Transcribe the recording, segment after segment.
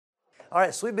All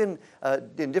right, so we've been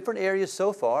in different areas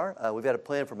so far. We've had a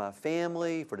plan for my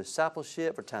family, for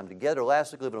discipleship, for time together.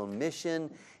 Last week, living on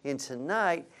mission. And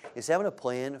tonight is having a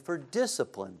plan for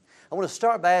discipline. I want to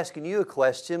start by asking you a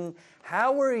question.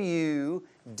 How were you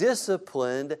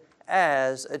disciplined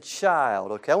as a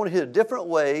child? Okay, I want to hear different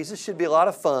ways. This should be a lot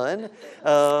of fun.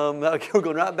 Okay, we're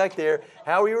going right back there.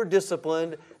 How you were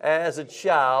disciplined as a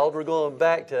child. We're going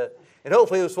back to, and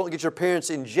hopefully this won't get your parents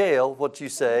in jail, what you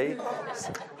say.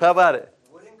 How about it?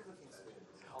 Wooden cooking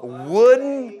spoons.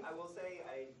 Wooden? I will say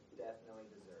I definitely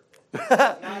deserved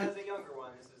it. Not as a younger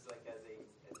one. This is like as a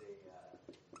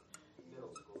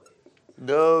middle school age.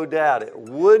 No doubt it.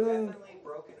 Wooden. Definitely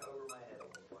broken over my head at one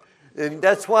point. And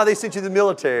that's why they sent you to the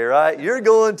military, right? You're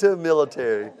going to the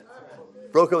military.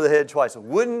 Broke over the head twice.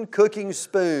 Wooden cooking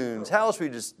spoons. How else were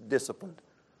you just disciplined?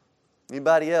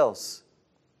 Anybody else?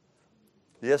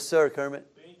 Yes, sir,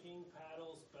 Kermit. Baking,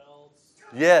 paddles, belts.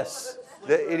 Yes.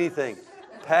 Anything.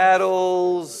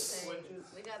 Paddles,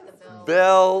 We got the bell.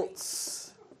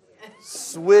 belts,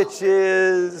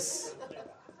 switches.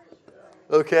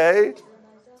 Okay.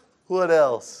 What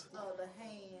else? Oh, the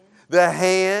hand. The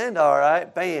hand. All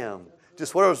right. Bam.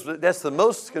 Just whatever. That's the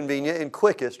most convenient and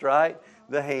quickest, right?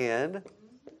 The hand.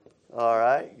 All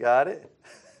right. Got it.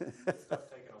 Stuff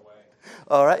taken away.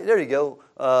 All right. There you go.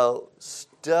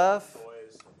 Stuff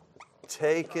Toys,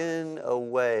 taken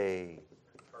away.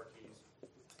 car keys.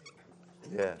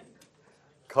 Yeah.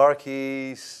 Car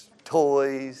keys,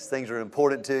 toys, things are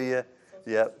important to you.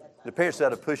 Yep. The parents had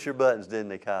to push your buttons, didn't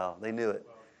they, Kyle? They knew it.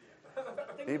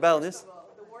 Anybody on this?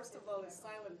 The worst of all is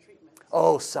silent treatment.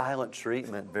 Oh, silent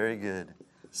treatment. Very good.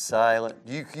 Silent.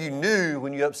 You knew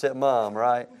when you upset mom,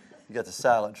 right? You got the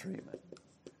silent treatment.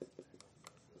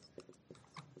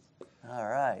 All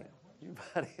right.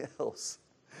 Anybody else?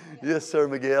 Yes, sir,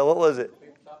 Miguel. What was it?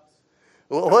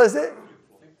 What was it?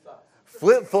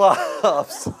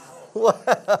 Flip-flops.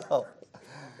 Wow.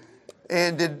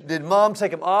 And did mom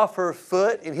take them off her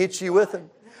foot and hit you with them?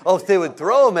 Oh, they would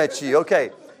throw them at you.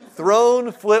 Okay.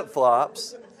 Thrown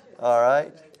flip-flops. All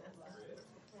right.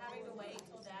 Having to wait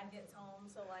till dad gets home,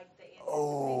 so like the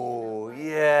Oh,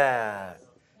 yeah.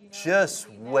 Just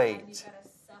wait. You gotta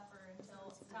suffer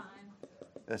until time.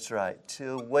 That's right.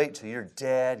 Wait till your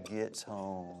dad gets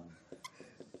home.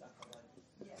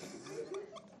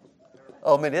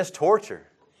 Oh, man, that's torture.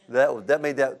 That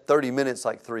made that 30 minutes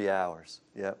like 3 hours.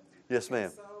 Yep. Yes,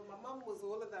 ma'am. So my mum was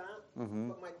all of that,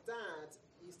 but my dad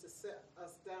used to sit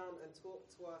us down and talk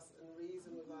to us and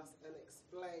reason with us and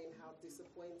explain how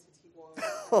disappointed he was.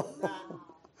 And that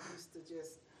used to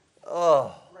just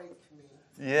break me.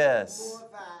 Yes. More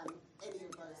than any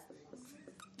of those things.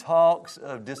 Talks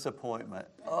of disappointment.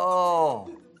 Oh,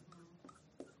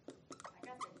 I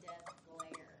got the death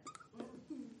glare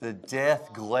the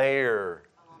death glare.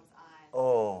 on mom's eyes.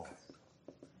 Oh,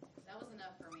 That was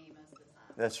enough for me most of the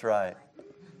time. that's right.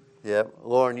 Yep.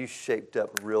 Lauren, you shaped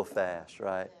up real fast,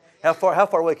 right? How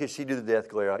far away could she do the death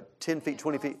glare? Like 10 feet,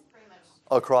 20 feet? Pretty much.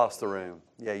 Across the room.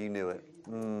 Yeah, you knew it.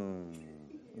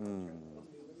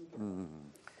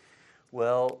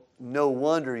 Well, no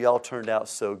wonder y'all turned out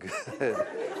so good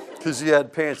because you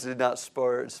had parents that did not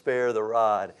spare the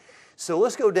rod. So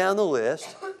let's go down the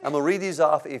list. I'm going to read these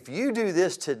off. If you do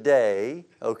this today,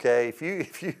 okay, if you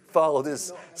follow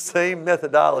this same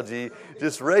methodology,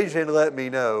 just raise your hand and let me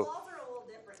know. Laws are a little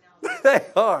different now. They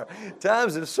are.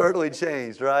 Times have certainly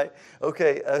changed, right?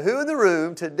 Okay, who in the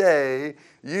room today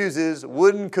uses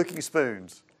wooden cooking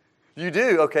spoons? You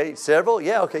do? Okay, several?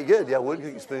 Yeah, okay, good. Yeah, wooden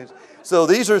cooking spoons. So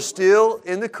these are still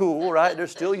in the cool, right? They're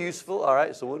still useful. All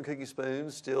right, so wooden cooking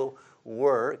spoons still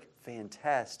work.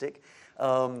 Fantastic.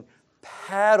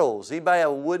 Paddles. Anybody have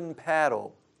a wooden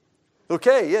paddle?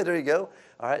 Okay, yeah, there you go.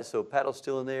 All right, so paddle's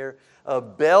still in there. A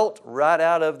belt right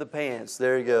out of the pants.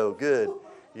 There you go. Good.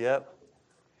 Yep.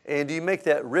 And do you make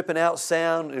that ripping out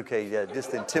sound? Okay, yeah,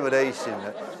 just intimidation.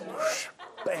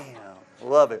 Bam.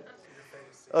 Love it.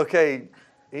 Okay,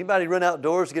 anybody run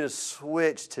outdoors to get a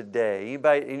switch today?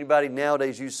 Anybody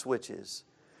nowadays use switches?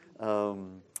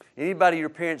 Anybody your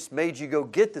parents made you go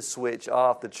get the switch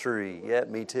off the tree? Yeah,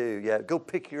 me too. Yeah, go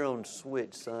pick your own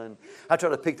switch, son. I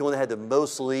tried to pick the one that had the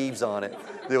most leaves on it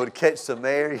that would catch some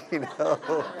air, you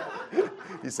know.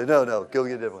 You said, no, go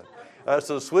get a different one. All right,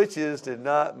 so switches did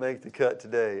not make the cut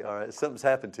today. All right, something's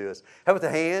happened to us. How about the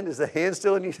hand? Is the hand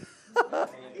still in use?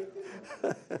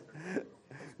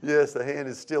 Yes, the hand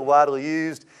is still widely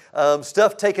used.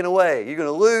 Stuff taken away. You're going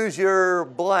to lose your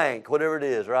blank, whatever it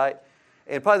is, right?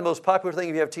 And probably the most popular thing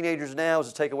if you have teenagers now is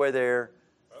to take away their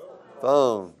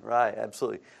phone. Right,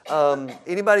 absolutely.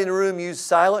 Anybody in the room use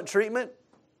silent treatment?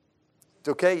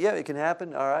 Okay, yeah, it can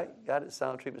happen. All right, got it.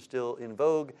 Silent treatment still in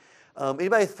vogue.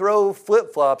 Anybody throw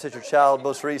flip-flops at your child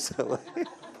most recently?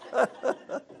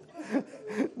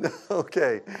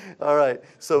 Okay. All right.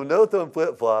 So no throwing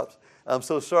flip-flops. I'm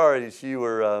so sorry that you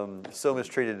were so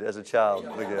mistreated as a child,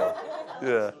 Miguel.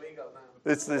 Yeah.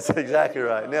 It's exactly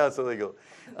right. Now it's illegal.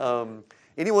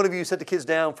 Any one of you set the kids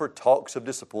down for talks of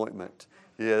disappointment?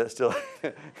 Yeah, that's still,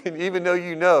 even though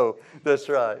you know, that's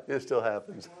right. It still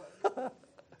happens.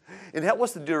 And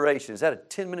what's the duration? Is that a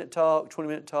 10-minute talk,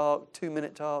 20-minute talk,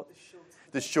 2-minute talk?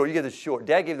 The short. You give the short.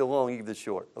 Dad gave the long, you give the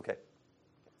short. Okay.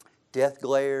 Death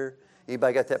glare.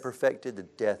 Anybody got that perfected? The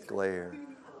death glare.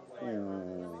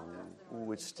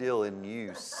 Ooh, it's still in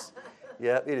use.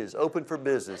 Yeah, it is open for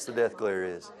business, the death glare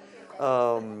is.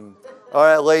 All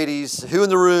right, ladies, who in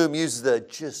the room uses the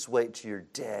just wait till your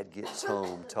dad gets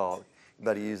home talk?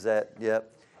 Anybody use that?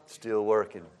 Yep, still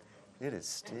working. It is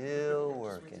still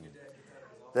working.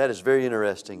 That is very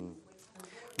interesting.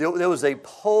 There was a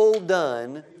poll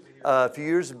done a few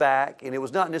years back, and it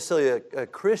was not necessarily a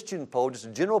Christian poll, just a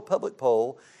general public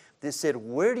poll that said,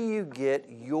 where do you get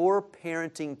your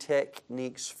parenting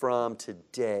techniques from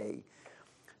today?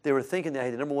 They were thinking that,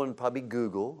 hey, the number one would probably be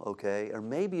Google, okay, or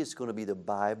maybe it's going to be the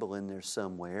Bible in there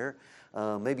somewhere.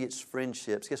 Maybe it's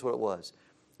friendships. Guess what it was?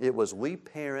 It was we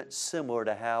parent similar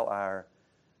to how our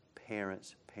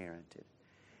parents parented.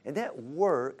 And that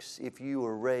works if you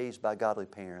were raised by godly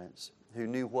parents who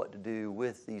knew what to do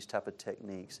with these type of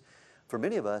techniques. For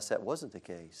many of us, that wasn't the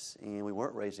case, and we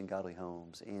weren't raised in godly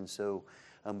homes. And so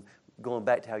going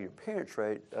back to how your parents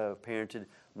parented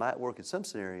might work in some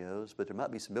scenarios, but there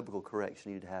might be some biblical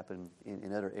correction needed to happen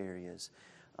in other areas.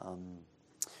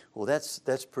 Well,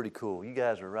 that's pretty cool. You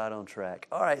guys are right on track.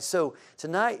 All right, so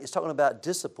tonight is talking about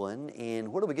discipline, and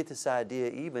where do we get this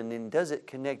idea even, and does it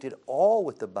connect it all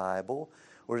with the Bible,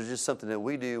 or is it just something that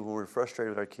we do when we're frustrated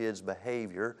with our kids'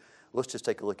 behavior? Let's just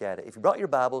take a look at it. If you brought your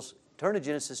Bibles, turn to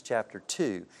Genesis chapter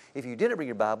 2. If you didn't bring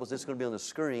your Bibles, it's going to be on the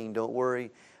screen. Don't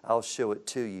worry, I'll show it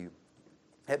to you.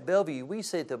 At Bellevue, we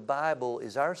say that the Bible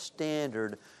is our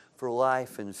standard for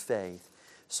life and faith.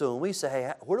 So when we say,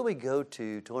 hey, where do we go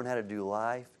to learn how to do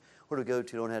life? Where do we go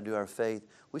to learn how to do our faith?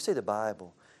 We say the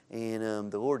Bible. And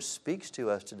the Lord speaks to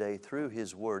us today through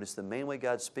His Word. It's the main way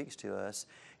God speaks to us.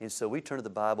 And so we turn to the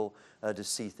Bible to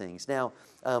see things. Now,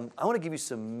 I want to give you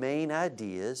some main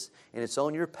ideas, and it's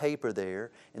on your paper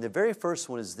there. And the very first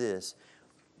one is this.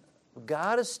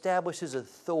 God establishes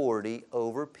authority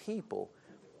over people.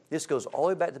 This goes all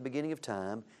the way back to the beginning of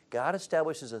time. God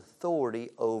establishes authority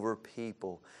over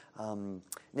people.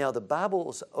 Now, the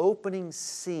Bible's opening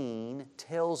scene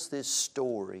tells this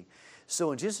story.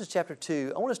 So in Genesis chapter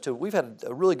 2, we've had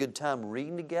a really good time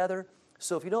reading together.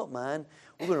 So if you don't mind,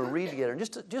 we're going to read together.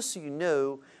 And just so you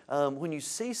know, when you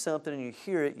see something and you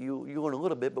hear it, you learn a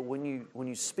little bit. But when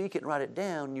you speak it and write it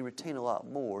down, you retain a lot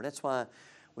more. That's why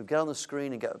we've got on the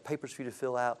screen and got papers for you to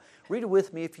fill out. Read it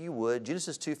with me if you would.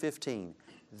 Genesis 2:15.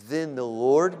 Then the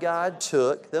Lord God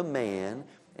took the man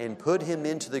and put him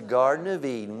into the Garden of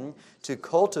Eden to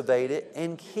cultivate it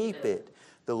and keep it.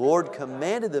 The Lord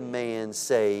commanded the man,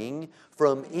 saying,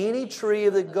 from any tree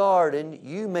of the garden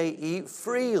you may eat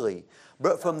freely,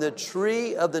 but from the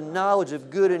tree of the knowledge of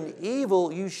good and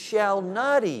evil you shall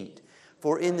not eat.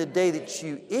 For in the day that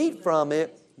you eat from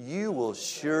it, you will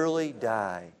surely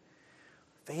die.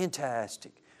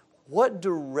 Fantastic. What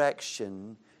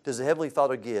direction does the Heavenly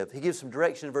Father give? He gives some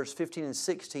direction in verse 15 and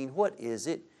 16. What is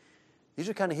it? These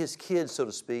are kind of His kids, so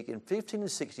to speak. In 15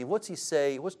 and 16, what's He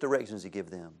say? What directions does He give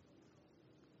them?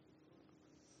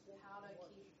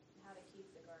 How to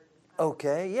keep the garden.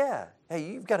 Okay, yeah. Hey,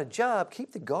 you've got a job.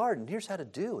 Keep the garden. Here's how to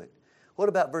do it. What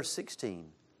about verse 16?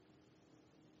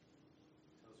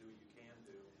 Tells you what you can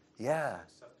do. Yeah.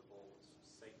 What's acceptable.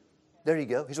 What's Satan. There you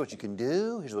go. Here's what you can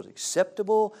do. Here's what's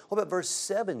acceptable. What about verse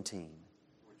 17?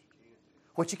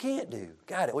 What you can't do.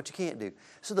 Got it, what you can't do.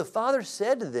 So the Father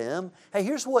said to them, hey,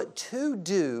 here's what to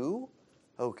do.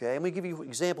 Okay, let me give you an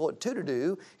example of what to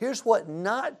do. Here's what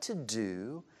not to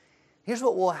do. Here's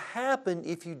what will happen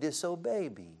if you disobey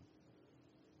me.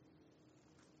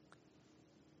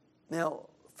 Now,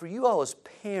 for you all as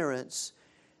parents,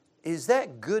 is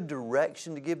that good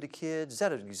direction to give to kids? Is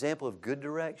that an example of good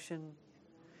direction?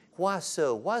 Why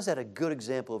so? Why is that a good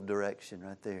example of direction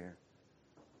right there?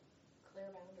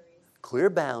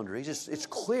 Clear boundaries. It's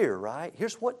clear, right?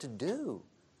 Here's what to do.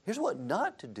 Here's what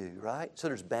not to do, right? So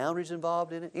there's boundaries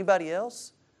involved in it. Anybody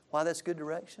else? Why that's good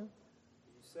direction?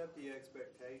 You set the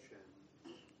expectation,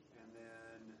 and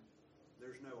then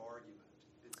there's no argument.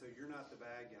 And so you're not the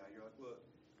bad guy. You're like, look,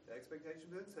 the expectation's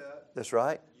been set. That's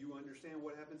right. You understand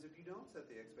what happens if you don't set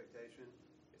the expectation.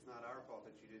 It's not our fault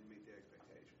that you didn't meet the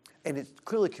expectation. And it's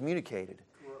clearly communicated.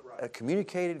 Right. A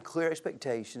communicated, clear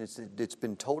expectation. It's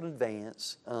been told in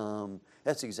advance.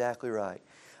 That's exactly right.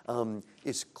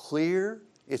 It's clear.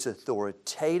 It's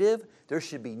authoritative. There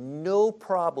should be no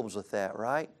problems with that,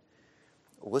 right?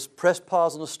 Let's press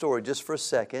pause on the story just for a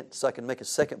second so I can make a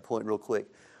second point real quick.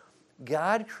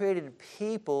 God created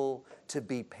people to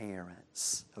be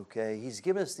parents, okay? He's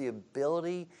given us the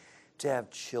ability to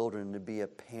have children, to be a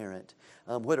parent.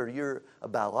 Whether you're a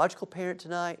biological parent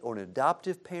tonight or an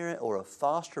adoptive parent or a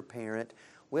foster parent,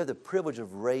 we have the privilege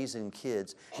of raising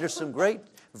kids. And there's some great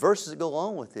verses that go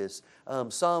along with this.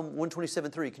 Psalm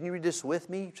 127:3. Can you read this with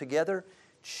me together?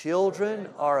 Children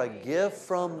are a gift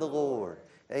from the Lord.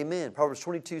 Amen. Proverbs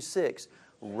 22:6.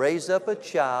 Raise up a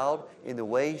child in the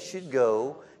way he should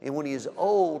go, and when he is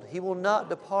old, he will not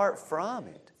depart from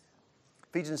it.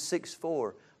 Ephesians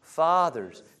 6:4.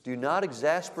 Fathers, do not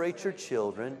exasperate your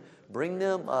children. Bring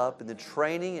them up in the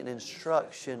training and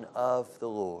instruction of the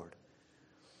Lord.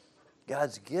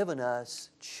 God's given us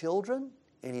children,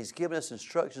 and He's given us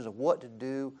instructions of what to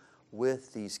do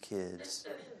with these kids.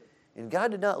 And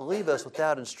God did not leave us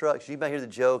without instruction. You might hear the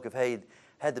joke of, hey,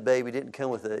 had the baby, didn't come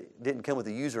with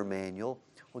a user manual.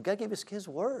 Well, God gave us His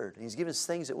Word. He's given us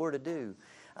things that we're to do.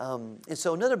 And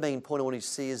so another main point I want you to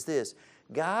see is this.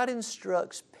 God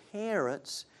instructs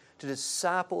parents to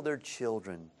disciple their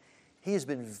children. He has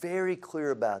been very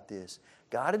clear about this.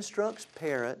 God instructs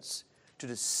parents to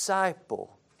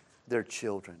disciple their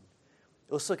children.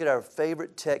 Let's look at our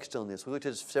favorite text on this. We looked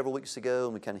at this several weeks ago,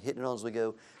 and we kind of hit it on as we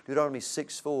go. Deuteronomy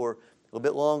 6:4, a little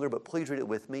bit longer, but please read it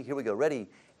with me. Here we go. Ready?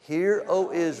 Hear,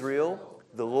 O Israel,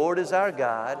 the Lord is our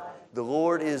God, the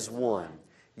Lord is one.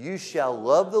 You shall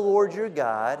love the Lord your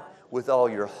God with all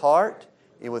your heart,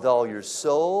 and with all your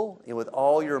soul, and with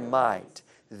all your might.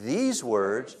 These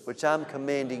words, which I'm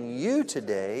commanding you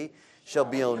today, shall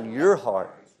be on your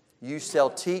heart. You shall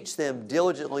teach them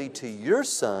diligently to your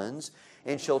sons,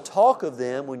 and shall talk of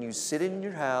them when you sit in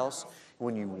your house,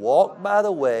 when you walk by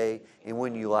the way, and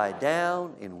when you lie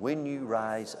down, and when you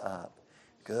rise up.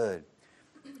 Good.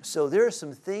 So there are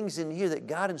some things in here that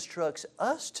God instructs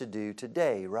us to do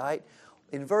today, right?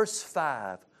 In verse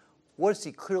 5, what is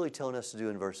He clearly telling us to do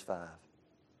in verse 5?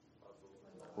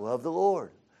 Love the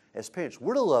Lord. As parents,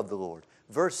 we're to love the Lord.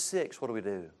 Verse 6, what do we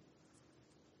do?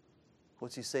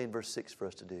 What's He saying in verse 6 for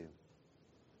us to do?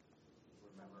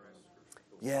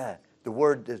 Yeah,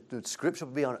 the Scripture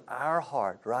will be on our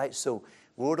heart, right? So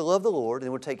we're to love the Lord,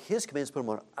 and we'll take His commands, put them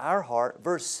on our heart.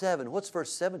 Verse 7, what's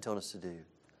verse 7 telling us to do?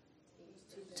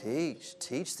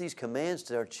 Teach these commands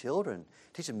to our children.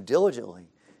 Teach them diligently.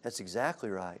 That's exactly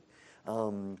right.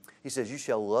 He says, you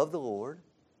shall love the Lord.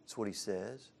 That's what He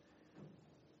says.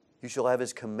 You shall have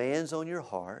His commands on your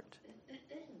heart.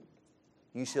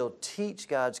 You shall teach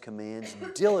God's commands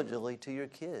diligently to your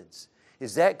kids.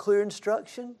 Is that clear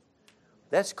instruction?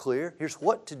 That's clear. Here's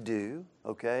what to do,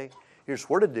 okay? Here's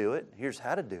where to do it. Here's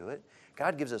how to do it.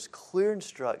 God gives us clear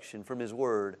instruction from His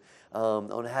Word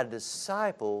on how to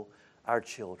disciple our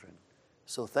children.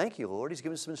 So thank you, Lord. He's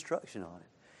given us some instruction on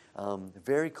it.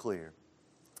 Very clear.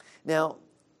 Now,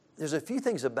 there's a few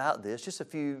things about this, just a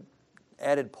few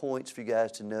added points for you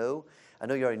guys to know. I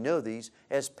know you already know these.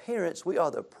 As parents, we are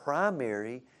the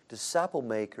primary disciple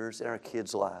makers in our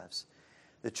kids' lives.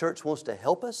 The church wants to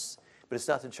help us, but it's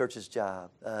not the church's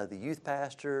job. The youth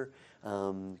pastor,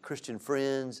 Christian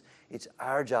friends, it's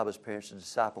our job as parents to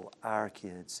disciple our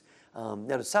kids.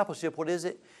 Now, discipleship, what is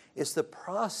it? It's the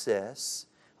process,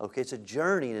 okay, it's a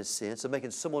journey in a sense of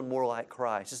making someone more like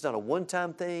Christ. It's not a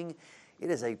one-time thing. It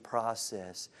is a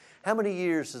process. How many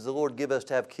years does the Lord give us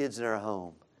to have kids in our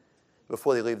home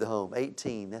before they leave the home?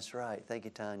 18. That's right. Thank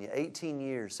you, Tanya. 18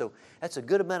 years. So that's a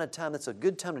good amount of time. That's a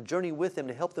good time to journey with them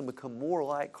to help them become more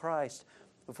like Christ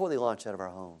before they launch out of our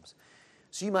homes.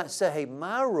 So you might say, hey,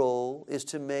 my role is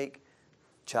to make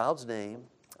child's name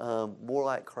more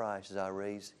like Christ as I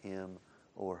raise him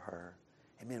or her.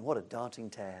 Amen. What a daunting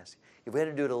task. If we had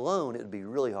to do it alone, it would be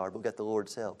really hard, but we've got the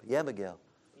Lord's help. Yeah, Miguel?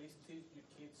 Please teach your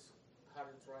kids how to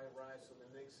drive right so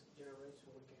the next generation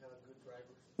we can have good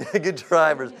drivers. Good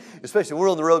drivers, especially when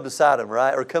we're on the road beside them,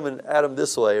 right? Or coming at them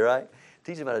this way, right?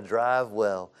 Teach them how to drive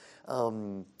well.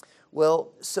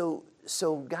 So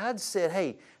God said,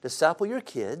 hey, disciple your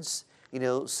kids.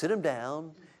 Sit them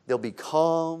down. They'll be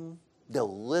calm.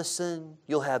 They'll listen.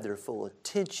 You'll have their full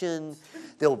attention.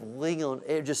 They'll lean on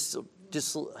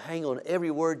just hang on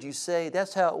every word you say.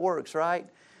 That's how it works, right?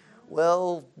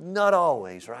 Well, not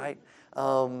always, right?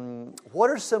 What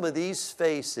are some of these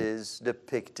faces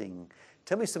depicting?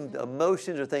 Tell me some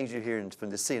emotions or things you're hearing from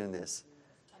the scene in this.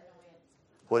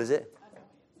 What is it?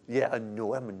 Yeah,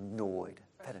 annoyed. I'm annoyed.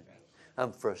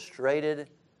 I'm frustrated.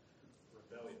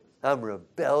 I'm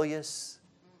rebellious.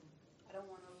 I don't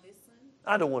want to listen.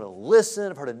 I don't want to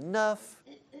listen. I've heard enough.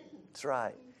 That's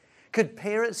right. Could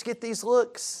parents get these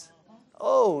looks?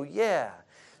 Oh, yeah.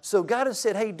 So God has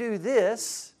said, hey, do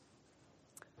this.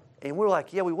 And we're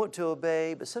like, yeah, we want to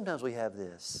obey, but sometimes we have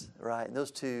this, right? And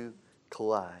those two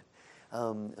collide.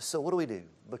 So what do?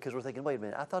 Because we're thinking, wait a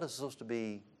minute, I thought I'm supposed to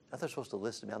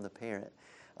listen to me. I'm the parent.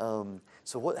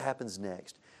 So what happens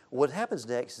next? What happens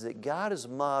next is that God has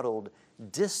modeled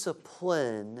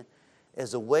discipline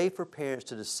as a way for parents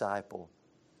to disciple.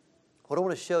 What I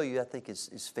want to show you, I think,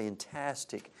 is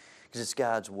fantastic because it's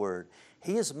God's Word.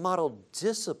 He has modeled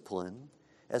discipline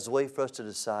as a way for us to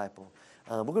disciple.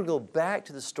 We're going to go back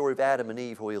to the story of Adam and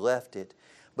Eve where we left it,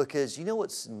 because you know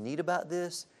what's neat about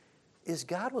this is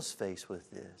God was faced with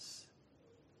this.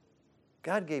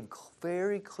 God gave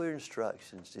very clear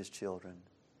instructions to His children.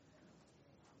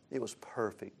 It was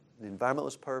perfect. The environment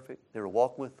was perfect. They were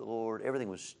walking with the Lord. Everything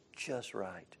was just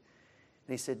right.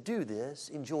 And He said, do this.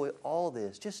 Enjoy all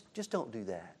this. Just don't do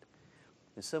that.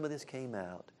 And some of this came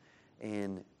out.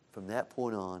 And from that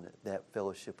point on, that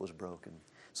fellowship was broken.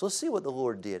 So let's see what the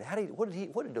Lord did. What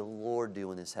did the Lord do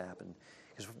when this happened?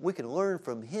 Because we can learn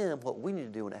from Him what we need to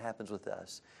do when it happens with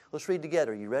us. Let's read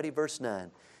together. Are you ready? Verse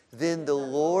 9. Then the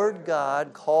Lord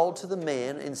God called to the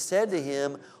man and said to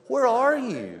him, where are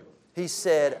you? He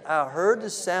said, I heard the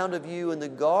sound of you in the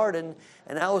garden,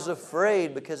 and I was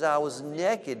afraid because I was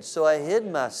naked, so I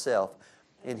hid myself.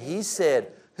 And He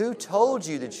said, who told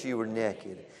you that you were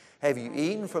naked? Have you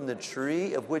eaten from the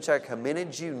tree of which I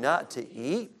commanded you not to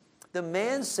eat? The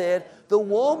man said, the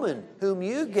woman whom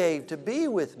you gave to be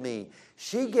with me,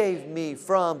 she gave me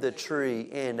from the tree,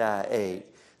 and I ate.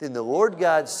 Then the Lord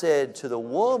God said to the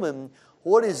woman,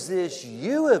 what is this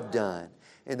you have done?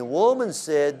 And the woman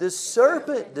said, the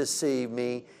serpent deceived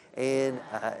me, and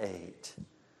I ate.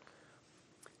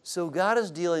 So God is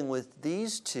dealing with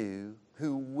these two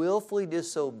who willfully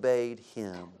disobeyed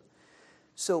Him.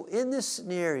 So in this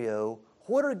scenario,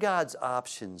 what are God's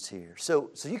options here?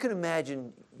 So you can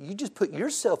imagine, you just put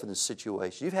yourself in this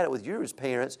situation. You've had it with you as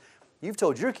parents. You've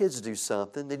told your kids to do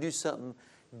something. They do something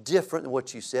different than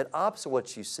what you said, opposite of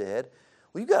what you said.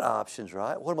 Well, you've got options,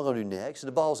 right? What am I going to do next? And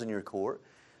the ball's in your court.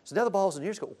 So now the ball's in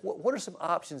your court. What are some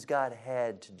options God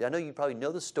had to do? I know you probably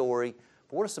know the story,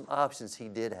 but what are some options He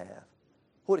did have?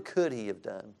 What could He have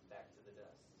done? Back to the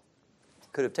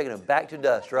dust. Could have taken them back to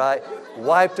dust, right?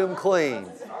 Wiped them clean.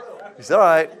 He said, all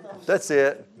right, that's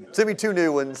it. Send me 2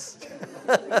 new ones.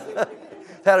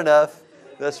 Had enough.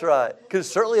 That's right. Could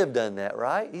certainly have done that,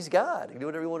 right? He's God. He can do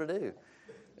whatever He wanted to do.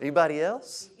 Anybody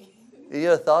else? Any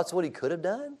other thoughts of what He could have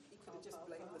done?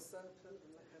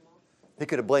 He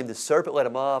could have blamed the serpent, let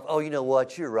him off. Oh, you know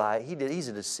what? You're right. He's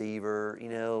a deceiver. You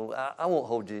know, I won't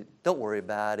hold you. Don't worry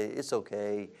about it. It's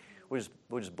okay.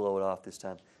 We'll just blow it off this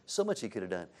time. So much He could have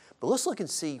done. But let's look and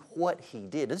see what He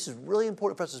did. This is really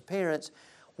important for us as parents.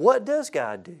 What does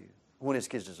God do when His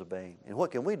kids disobey? And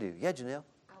what can we do? Yeah, Janelle?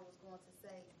 I was going to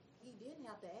say, He didn't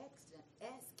have to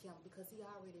ask him because He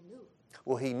already knew.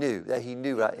 Well, He knew. He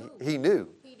knew, right? He knew.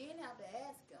 He didn't have to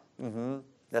ask him. Mm-hmm.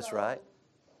 That's So, right.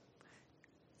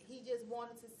 He just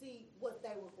wanted to see what they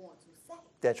were going to say.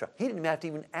 That's right. He didn't have to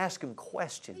even ask them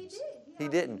questions. He did. He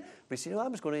didn't. But he said,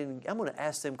 I'm going to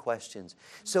ask them questions.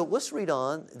 So let's read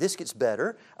on. This gets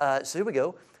better. So here we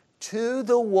go. To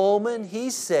the woman He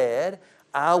said,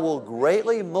 I will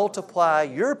greatly multiply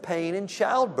your pain in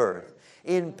childbirth.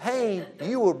 In pain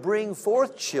you will bring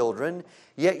forth children,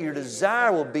 yet your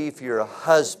desire will be for your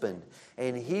husband,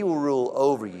 and he will rule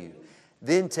over you.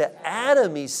 Then to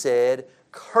Adam He said,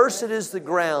 cursed is the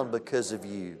ground because of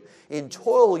you. In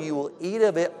toil you will eat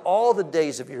of it all the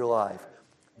days of your life.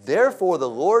 Therefore the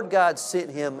Lord God sent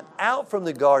him out from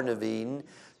the Garden of Eden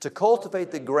to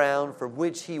cultivate the ground from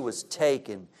which he was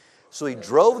taken. So He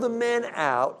drove the man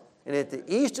out, and at the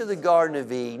east of the Garden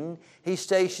of Eden He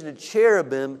stationed a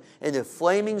cherubim and a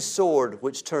flaming sword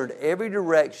which turned every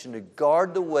direction to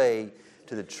guard the way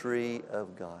to the tree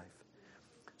of life.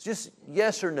 Just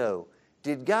yes or no.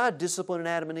 Did God discipline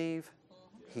Adam and Eve?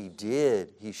 He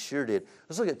did. He sure did.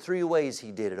 Let's look at 3 ways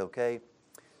He did it, okay?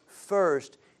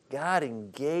 First, God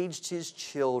engaged His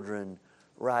children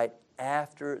right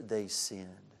after they sinned.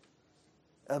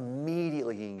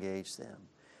 Immediately He engaged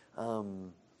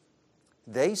them.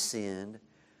 They sinned.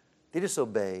 They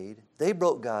disobeyed. They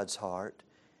broke God's heart.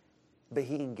 But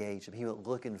He engaged them. He went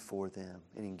looking for them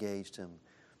and engaged them.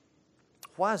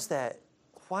 Why is that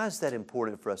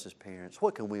important for us as parents?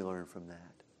 What can we learn from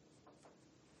that?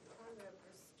 Trying to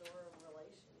restore a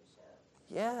relationship.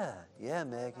 Yeah,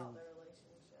 Megan. About their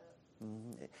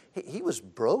relationship. He was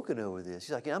broken over this.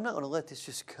 He's like, I'm not going to let this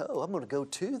just go. I'm going to go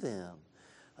to them.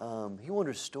 He wanted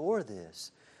to restore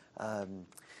this.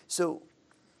 So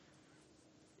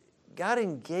God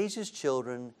engaged His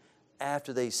children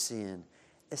after they sinned.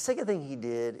 The second thing He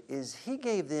did is He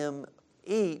gave them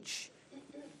each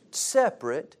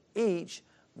separate, each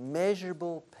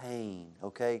measurable pain,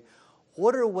 okay?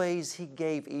 What are ways He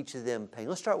gave each of them pain?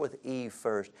 Let's start with Eve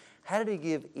first. How did He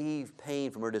give Eve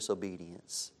pain from her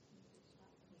disobedience?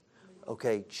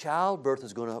 Okay, childbirth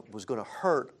was going to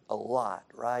hurt a lot,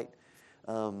 right?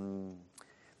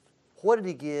 What did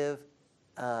He give?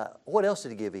 What else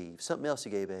did He give Eve? Something else He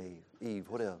gave Eve.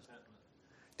 What else?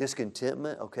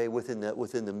 Discontentment. Okay, within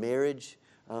the marriage,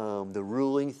 the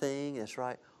ruling thing. That's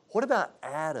right. What about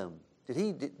Adam? Did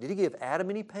He give Adam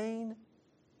any pain?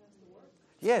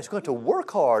 Yeah, he's going to have to work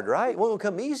hard, right? It won't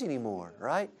come easy anymore,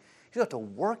 right? He's going to have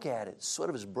to work at it, sweat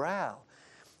of his brow.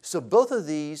 So both of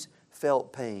these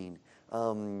felt pain.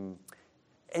 And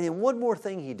then one more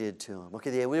thing He did to them.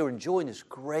 Okay, they were enjoying this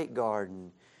great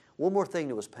garden. One more thing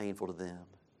that was painful to them.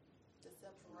 The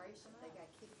separation, they got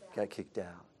kicked out. Got kicked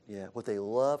out. Yeah, what they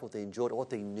loved, what they enjoyed, what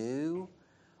they knew,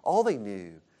 all they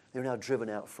knew, they were now driven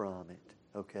out from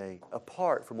it. Okay,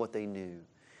 apart from what they knew.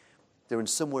 They were in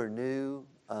somewhere new,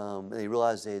 and they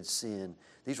realized they had sinned.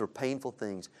 These were painful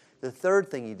things. The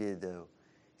third thing He did, though,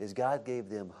 is God gave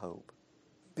them hope.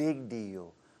 Big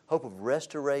deal. Hope of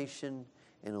restoration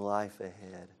and life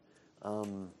ahead.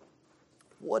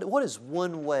 What is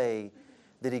one way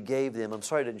that He gave them? I'm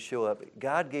sorry it didn't show up.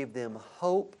 God gave them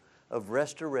hope of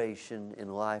restoration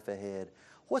and life ahead.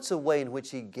 What's a way in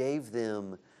which He gave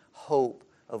them hope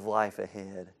of life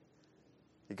ahead?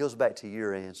 It goes back to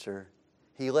your answer.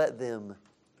 He let them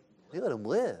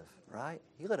live, right?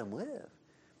 He let them live.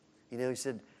 You know, He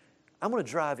said, I'm going to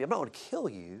drive you. I'm not going to kill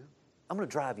you. I'm going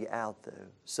to drive you out, though.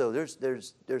 So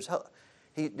there's hope.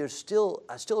 I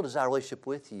still desire a relationship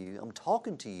with you. I'm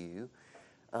talking to you.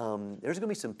 There's going to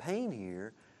be some pain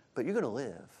here, but you're going to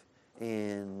live.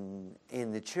 And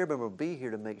the cherubim will be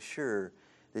here to make sure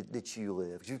that you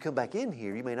live. If you come back in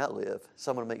here, you may not live.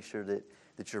 So I'm going to make sure that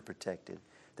you're protected.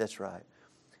 That's right.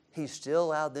 He still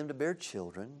allowed them to bear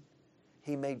children.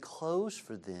 He made clothes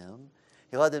for them.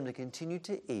 He allowed them to continue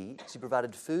to eat. He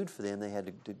provided food for them. They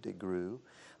had to grew.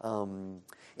 And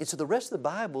so the rest of the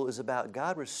Bible is about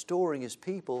God restoring His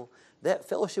people. That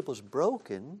fellowship was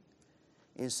broken.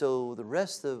 And so the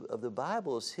rest of the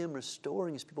Bible is Him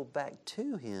restoring His people back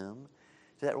to Him,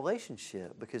 to that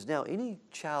relationship. Because now any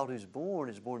child who's born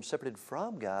is born separated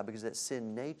from God because of that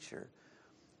sin nature.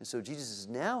 And so Jesus is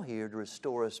now here to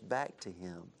restore us back to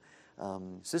Him.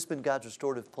 So this has been God's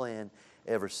restorative plan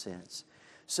ever since.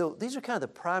 So these are kind of the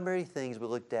primary things we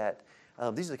looked at.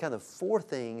 These are the kind of 4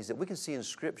 things that we can see in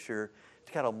Scripture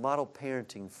to kind of model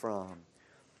parenting from.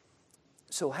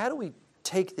 So how do we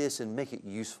take this and make it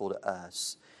useful to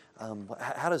us?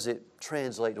 How does it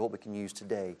translate to what we can use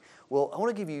today? Well, I want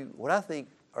to give you what I think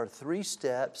are 3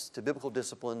 steps to biblical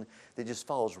discipline that just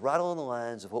follows right along the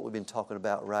lines of what we've been talking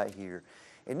about right here.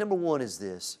 And number 1 is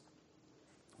this.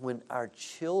 When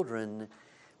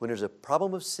there's a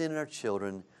problem of sin in our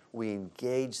children, we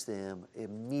engage them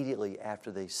immediately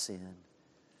after they sin.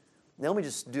 Now let me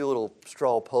just do a little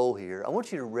straw poll here. I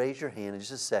want you to raise your hand in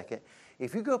just a second.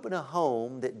 If you grew up in a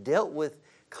home that dealt with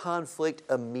conflict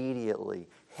immediately,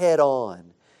 head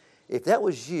on, if that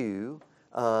was you,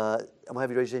 I'm going to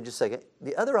have you raise your hand in just a second.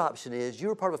 The other option is you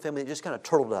were part of a family that just kind of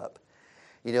turtled up.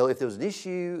 You know, if there was an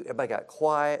issue, everybody got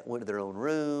quiet, went to their own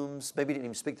rooms, maybe didn't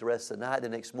even speak the rest of the night. The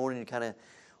next morning you kind of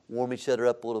warm each other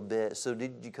up a little bit. So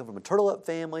did you come from a turtle up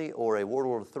family or a World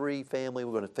War III family?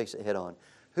 We're going to face it head on.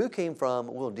 Who came from,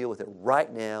 we're going to deal with it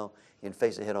right now and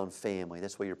face it head on family.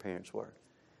 That's where your parents were.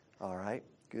 All right,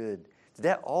 good. Did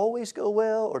that always go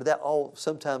well, or did that all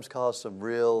sometimes cause some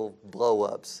real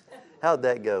blow-ups? How'd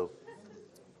that go?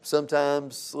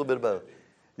 Sometimes a little bit of both.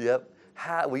 Yep.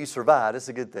 Well, you survived. That's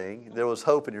a good thing. There was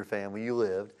hope in your family. You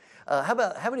lived. How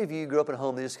many of you grew up in a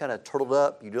home that just kind of turtled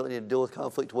up? You don't need to deal with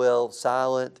conflict well,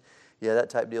 silent. Yeah,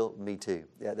 that type deal. Me too.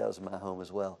 Yeah, that was my home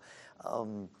as well.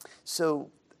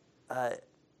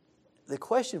 The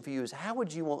question for you is, how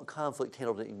would you want conflict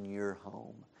handled in your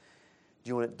home? Do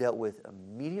you want it dealt with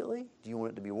immediately? Do you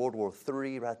want it to be World War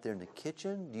III right there in the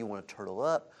kitchen? Do you want to turtle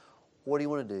up? What do you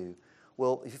want to do?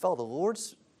 Well, if you follow the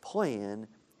Lord's plan,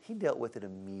 He dealt with it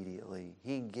immediately.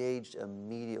 He engaged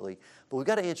immediately. But we've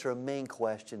got to answer a main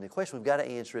question. The question we've got to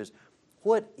answer is,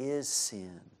 what is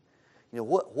sin? You know,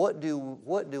 what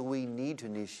do we need to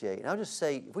initiate? And I'll just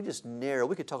say, if we just narrow,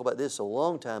 we could talk about this a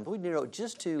long time, but we narrow it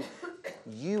just to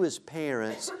you as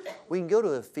parents. We can go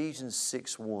to Ephesians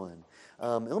 6:1.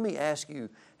 Let me ask you,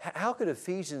 how could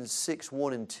Ephesians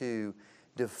 6:1 and 2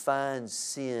 define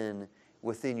sin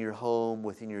within your home,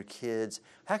 within your kids.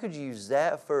 How could you use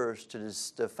that first to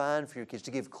just define for your kids,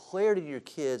 to give clarity to your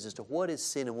kids as to what is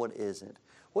sin and what isn't?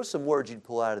 What's some words you'd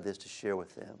pull out of this to share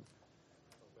with them?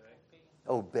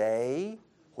 Obey.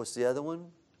 What's the other one?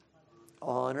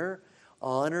 Honor.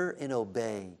 Honor and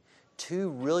obey. Two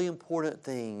really important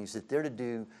things that they're to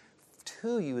do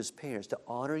to you as parents, to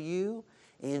honor you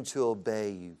and to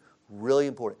obey you. Really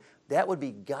important. That would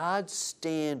be God's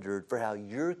standard for how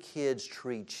your kids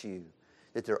treat you.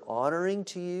 That they're honoring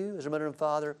to you as a mother and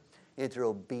father, and that they're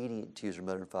obedient to you as a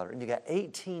mother and father. And you got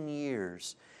 18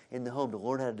 years in the home to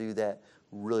learn how to do that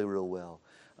really, real well.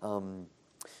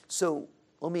 So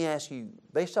let me ask you,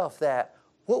 based off that,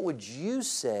 what would you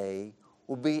say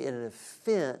would be an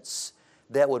offense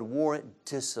that would warrant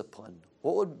discipline?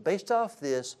 What would, based off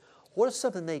this, what is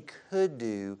something they could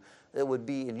do that would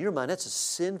be, in your mind, that's a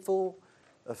sinful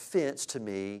offense to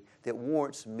me that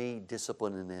warrants me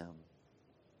disciplining them?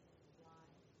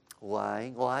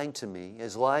 Lying. Lying to me.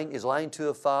 Is lying to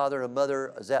a father, a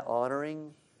mother, is that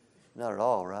honoring? Not at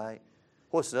all, right?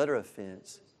 What's another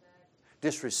offense?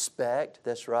 Disrespect.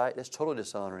 That's right. That's totally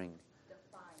dishonoring.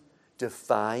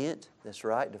 Defiant. That's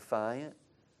right. Defiant.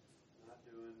 Not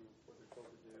doing what they're told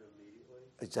to do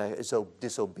immediately. It's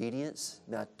disobedience.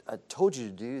 Now, I told you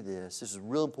to do this. This is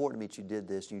real important to me that you did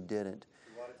this. You didn't.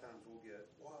 A lot of times we'll get,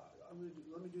 well,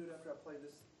 let me do it after I play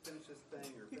this, finish this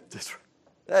thing. Or finish. That's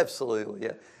right. Absolutely,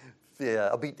 yeah. Yeah,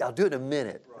 I'll do it in a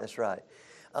minute. Right. That's right.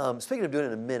 Speaking of doing it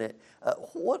in a minute,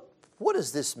 what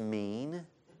does this mean?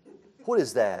 What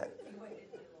is that?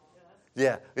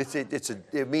 Yeah,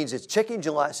 it means it's check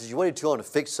engine light says you waited too long to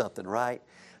fix something, right?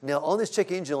 Now on this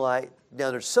check engine light, now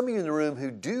there's some of you in the room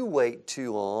who do wait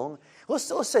too long. Let's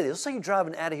say this. Let's say you're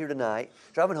driving out of here tonight,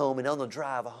 driving home, and on the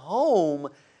drive home,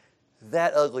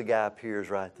 that ugly guy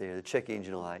appears right there, the check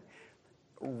engine light.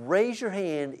 Raise your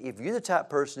hand if you're the type of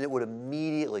person that would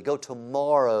immediately go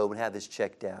tomorrow and have this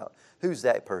checked out. Who's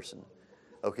that person?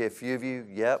 Okay, a few of you,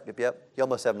 yep. Y'all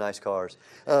must have nice cars.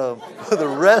 For the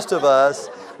rest of us,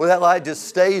 well, that light just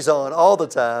stays on all the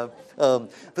time.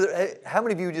 But how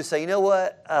many of you would just say, you know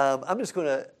what? I'm just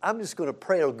gonna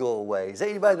pray it'll go away. Is there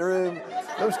anybody in the room?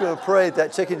 I'm just gonna pray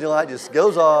that check engine light just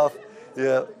goes off.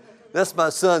 Yeah. That's my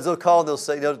sons. They'll call and they'll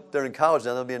say, they're in college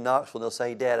now, they'll be in Knoxville, and they'll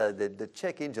say, hey, Dad, the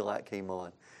check engine light came on.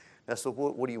 And I said,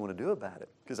 what do you want to do about it?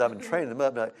 Because I've been training them up.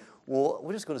 And like, well,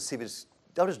 we're just going to see if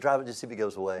I'll just drive it just see if it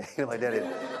goes away. My daddy,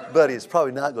 buddy, it's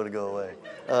probably not going to go away.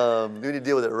 We need to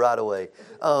deal with it right away.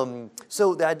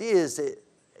 So the idea is that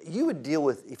you would deal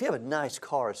with, if you have a nice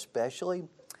car especially,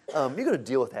 you're going to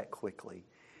deal with that quickly.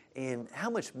 And how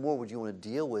much more would you want to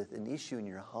deal with an issue in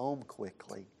your home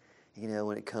quickly?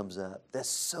 When it comes up. That's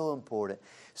so important.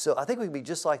 So I think we can be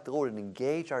just like the Lord and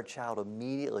engage our child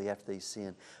immediately after they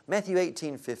sin. Matthew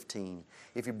 18:15.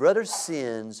 If your brother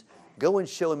sins, go and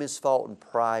show him his fault in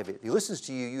private. If he listens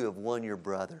to you, you have won your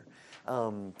brother.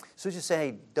 So just say,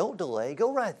 hey, don't delay.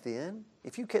 Go right then.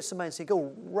 If you catch somebody and say,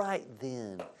 go right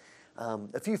then.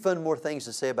 A few more things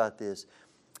to say about this.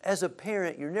 As a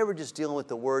parent, you're never just dealing with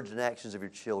the words and actions of your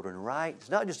children, right?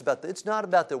 It's not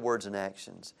about their words and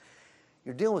actions.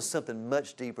 You're dealing with something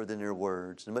much deeper than their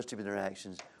words and much deeper than their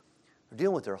actions. You're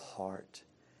dealing with their heart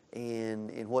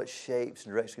and what shapes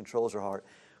and directs, controls their heart.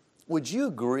 Would you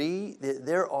agree that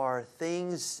there are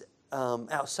things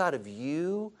outside of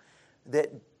you that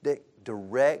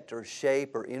direct or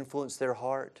shape or influence their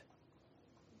heart?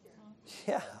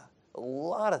 Yeah, a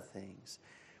lot of things.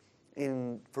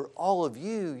 And for all of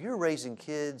you, you're raising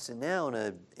kids and now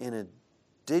in a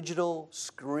digital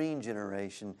screen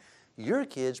generation. Your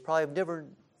kids probably have never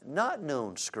not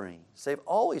known screens. They've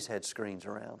always had screens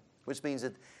around, which means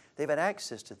that they've had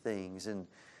access to things. And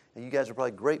you guys are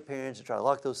probably great parents to try to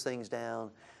lock those things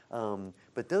down.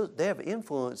 But they have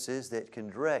influences that can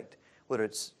direct, whether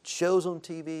it's shows on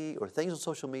TV or things on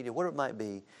social media, whatever it might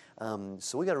be.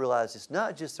 So we got to realize it's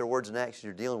not just their words and actions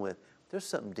you're dealing with. There's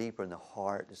something deeper in the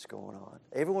heart that's going on.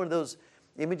 Every one of those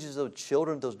images of those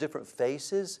children, those different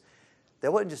faces,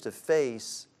 that wasn't just a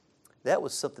face. That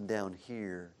was something down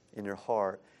here in their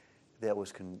heart that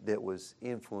was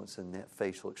influencing that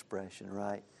facial expression,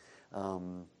 right?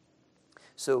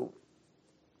 So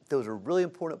those are really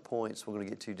important points we're going to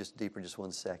get to just deeper in just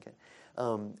one second.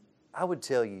 I would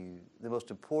tell you the most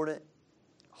important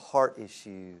heart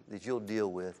issue that you'll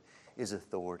deal with is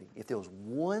authority. If there was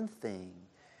one thing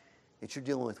that you're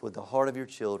dealing with the heart of your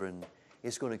children,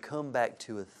 it's going to come back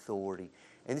to authority.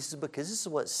 And this is because this is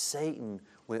what Satan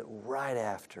went right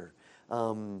after.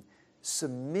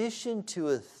 Submission to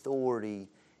authority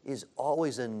is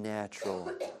always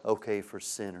unnatural, okay, for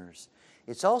sinners.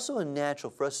 it's also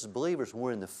unnatural for us as believers when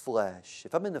we're in the flesh.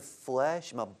 If I'm in the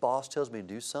flesh and my boss tells me to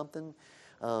do something,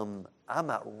 I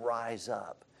might rise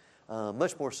up.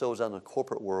 Much more so as I'm in the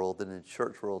corporate world than in the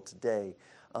church world today.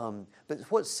 But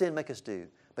what sin make us do?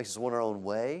 Makes us want our own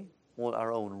way, want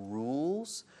our own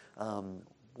rules, want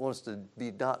us to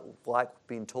be not like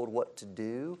being told what to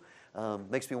do.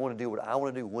 Makes me want to do what I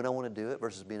want to do when I want to do it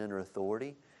versus being under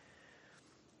authority.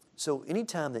 So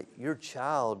anytime that your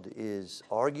child is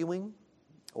arguing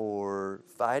or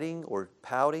fighting or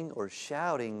pouting or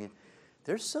shouting,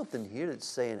 there's something here that's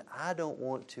saying, I don't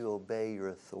want to obey your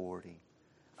authority.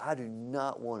 I do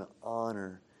not want to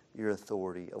honor your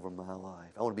authority over my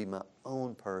life. I want to be my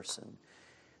own person.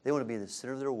 They want to be in the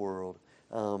center of their world.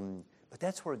 But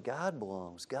that's where God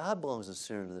belongs. God belongs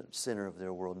in the center of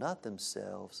their world, not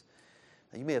themselves.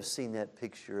 Now, you may have seen that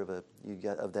picture of a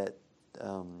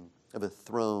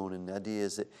throne, and the idea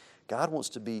is that God wants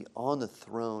to be on the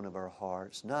throne of our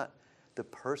hearts, not the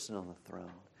person on the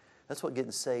throne. That's what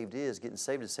getting saved is. Getting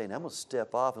saved is saying, I'm going to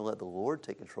step off and let the Lord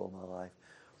take control of my life.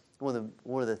 One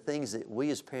of the things that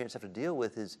we as parents have to deal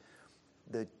with is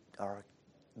the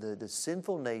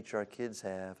sinful nature our kids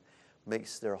have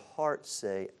makes their heart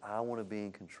say, I want to be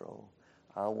in control.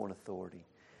 I want authority.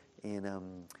 And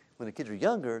when the kids are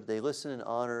younger, they listen and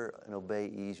honor and obey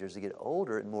easier. As they get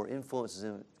older and more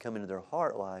influences come into their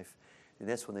heart life, and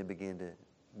that's when they begin to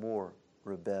more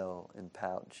rebel and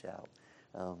pout and shout.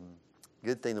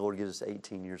 Good thing the Lord gives us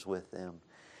 18 years with them.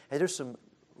 Hey, there's some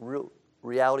real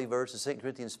reality verses. 2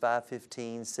 Corinthians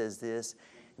 5:15 says this,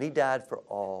 and He died for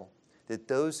all, that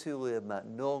those who live might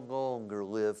no longer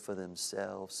live for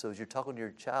themselves. So as you're talking to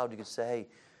your child, you can say, hey,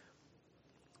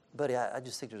 buddy, I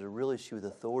just think there's a real issue with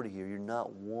authority here. You're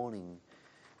not wanting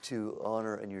to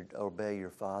honor and obey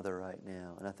your father right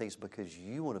now. And I think it's because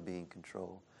you want to be in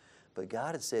control. But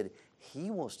God had said He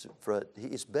wants to,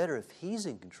 it's better if He's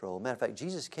in control. Matter of fact,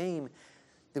 Jesus came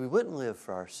that we wouldn't live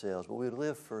for ourselves, but we would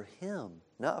live for Him,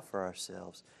 not for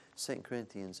ourselves. 2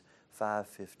 Corinthians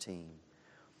 5:15.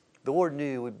 The Lord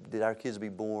knew that our kids would be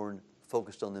born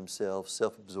focused on themselves,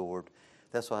 self-absorbed.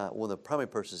 That's why one of the primary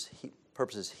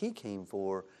purposes He came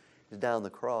for is die on the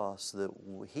cross so that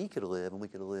He could live and we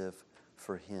could live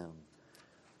for Him.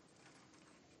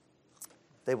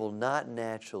 They will not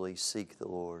naturally seek the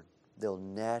Lord. They'll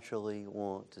naturally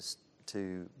want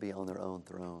to be on their own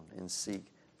throne and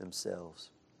seek themselves.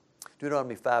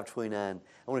 Deuteronomy 5:29.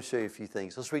 I want to show you a few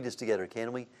things. Let's read this together,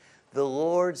 can we? The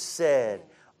Lord said,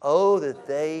 oh, that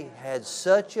they had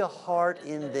such a heart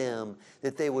in them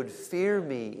that they would fear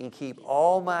me and keep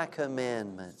all my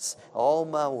commandments, all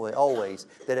my way, always,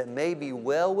 that it may be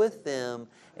well with them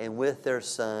and with their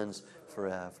sons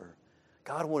forever.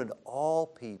 God wanted all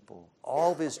people,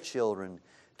 all of His children,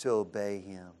 to obey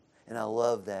Him. And I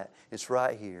love that. It's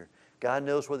right here. God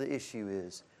knows where the issue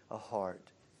is, a heart.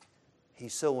 He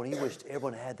wished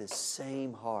everyone had the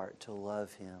same heart to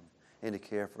love Him and to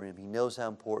care for Him. He knows how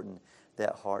important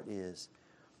that heart is.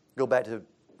 Go back to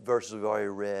verses we've already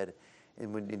read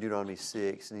in Deuteronomy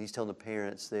 6, and He's telling the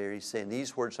parents there, He's saying,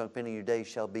 these words I'm spending your days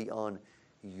shall be on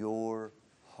your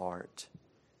heart.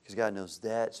 Because God knows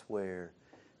that's where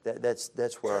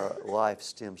our life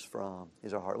stems from,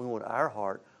 is our heart. We want our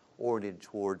heart oriented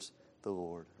towards the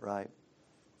Lord, right?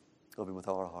 Love Him with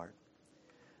all our heart.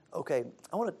 Okay,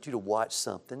 I want you to watch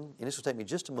something, and this will take me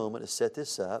just a moment to set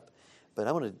this up, but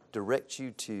I want to direct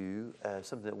you to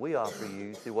something that we offer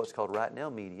you through what's called Right Now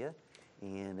Media,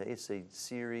 and it's a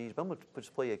series. I'm going to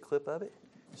just play a clip of it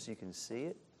so you can see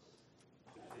it.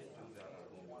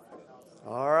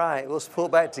 All right, let's pull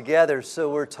it back together. So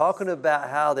we're talking about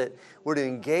how that we're to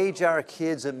engage our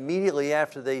kids immediately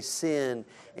after they sin.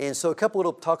 And so a couple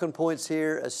little talking points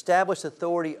here. Establish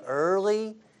authority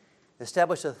early.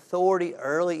 Establish authority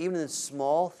early, even in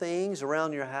small things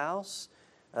around your house.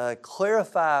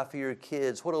 Clarify for your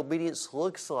kids what obedience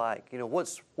looks like. You know,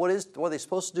 what are they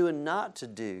supposed to do and not to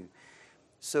do.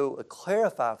 So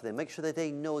clarify for them. Make sure that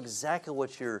they know exactly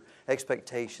what your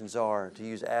expectations are, to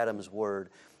use Adam's word.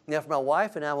 Now, for my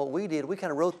wife and I, what we did, we kind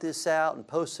of wrote this out and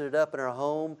posted it up in our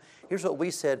home. Here's what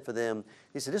we said for them.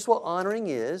 He said, this is what honoring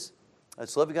is.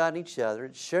 It's loving God and each other.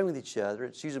 It's sharing with each other.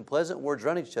 It's using pleasant words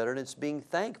around each other. And it's being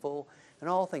thankful in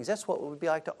all things. That's what it would be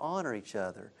like to honor each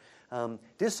other.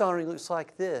 Dishonoring looks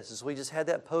like this. As we just had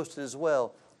that posted as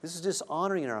well. This is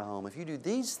dishonoring in our home. If you do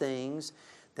these things,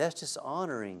 that's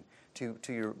dishonoring to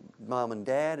your mom and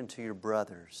dad and to your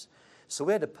brothers. So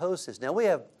we had to post this. Now, we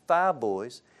have 5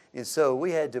 boys. And so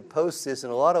we had to post this in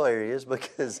a lot of areas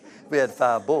because we had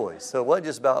 5 boys. So it wasn't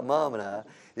just about mom and I.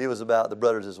 It was about the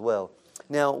brothers as well.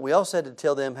 Now, we also had to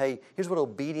tell them, hey, here's what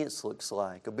obedience looks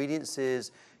like. Obedience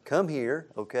is, come here,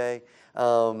 okay?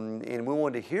 And we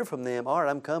wanted to hear from them. All right,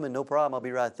 I'm coming, no problem, I'll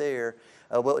be right there.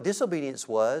 Well, disobedience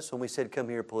was, when we said, come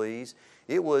here, please,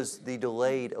 it was the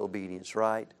delayed obedience,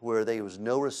 right? Where there was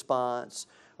no response,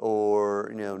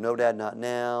 or, no, Dad, not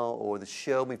now, or the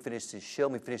show me finish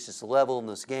this level in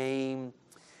this game.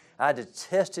 I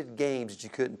detested games that you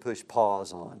couldn't push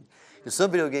pause on. In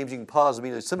some video games you can pause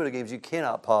immediately. Some video games you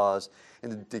cannot pause,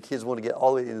 and the kids want to get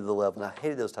all the way into the level. And I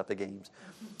hated those type of games.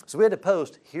 So we had to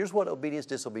post, here's what obedience,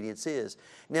 disobedience is.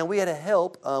 Now we had to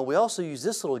help. We also use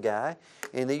this little guy,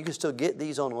 and you can still get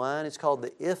these online. It's called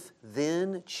the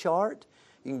if-then chart.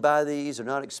 You can buy these. They're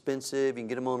not expensive. You can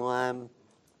get them online.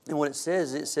 And what it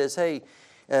says, hey,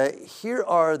 here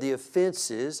are the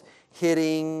offenses: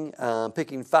 hitting,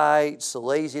 picking fights,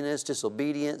 laziness,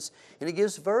 disobedience. And it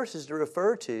gives verses to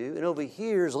refer to. And over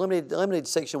here is a limited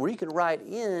section where you can write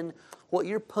in what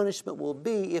your punishment will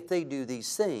be if they do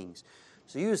these things.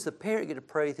 So you as the parent get to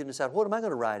pray through and decide, what am I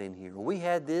going to write in here? Well, we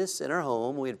had this in our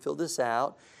home. We had filled this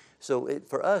out. So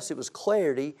for us, it was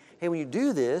clarity. Hey, when you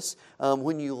do this,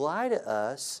 when you lie to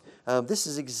us, this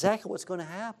is exactly what's going to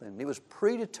happen. It was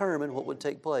predetermined what would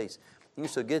take place. You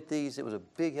used to get these. It was a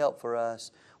big help for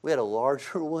us. We had a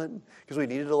larger one because we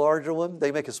needed a larger one.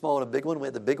 They make a small and a big one. We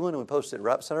had the big one, and we posted it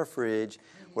right beside our fridge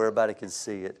where everybody could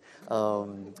see it.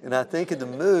 And I think in the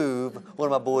move, one of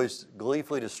my boys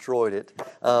gleefully destroyed it.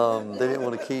 They didn't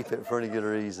want to keep it for any good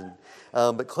reason.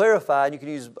 But clarified, you can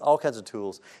use all kinds of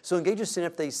tools. So engage your sin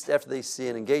after they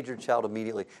sin. Engage your child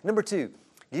immediately. Number 2,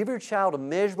 give your child a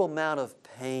measurable amount of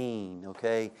pain,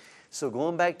 okay? So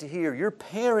going back to here, your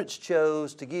parents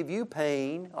chose to give you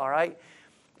pain, all right?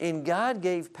 And God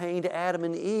gave pain to Adam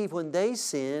and Eve when they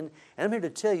sinned. And I'm here to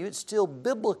tell you, it's still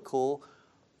biblical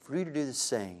for you to do the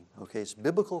same. Okay, it's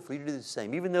biblical for you to do the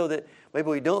same. Even though that maybe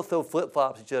we don't throw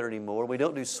flip-flops at each other anymore, we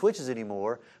don't do switches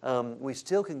anymore, we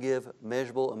still can give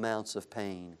measurable amounts of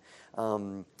pain.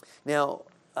 Now,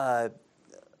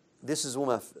 this is one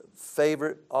of my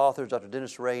favorite authors, Dr.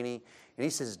 Dennis Rainey, and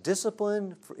he says,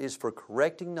 discipline is for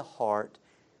correcting the heart,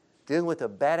 dealing with a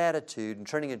bad attitude, and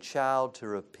turning a child to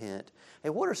repent. Hey,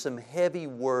 what are some heavy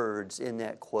words in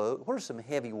that quote? What are some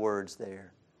heavy words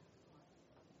there?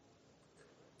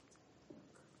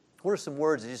 What are some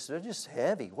words that they're just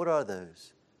heavy? What are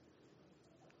those?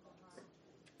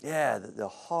 Yeah, the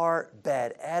heart,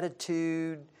 bad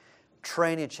attitude,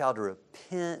 training a child to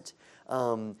repent.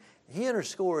 He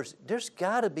underscores there's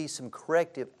got to be some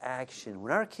corrective action.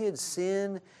 When our kids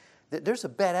sin, there's a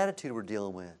bad attitude we're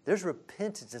dealing with. There's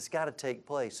repentance that's got to take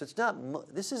place. So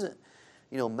this isn't,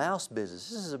 mouse business.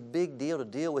 This is a big deal to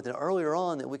deal with. And earlier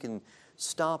on that we can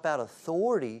stomp out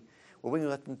authority, where we can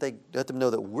let them know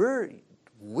that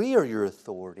we are your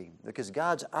authority because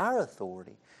God's our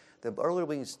authority. The earlier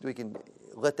we can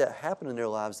let that happen in their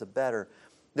lives, the better.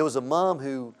 There was a mom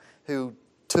who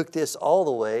took this all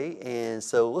the way, and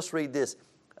so let's read this.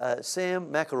 Sam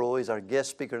McElroy is our guest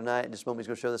speaker tonight. In just a moment, he's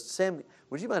going to show this. Sam,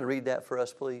 would you mind to read that for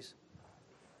us, please?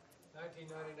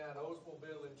 1999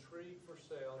 Oldsmobile intrigue for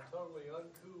sale. Totally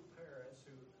uncool parents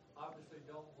who obviously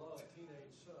don't love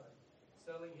teenage son.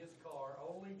 Selling his car,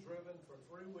 only driven for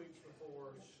 3 weeks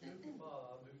before Snoop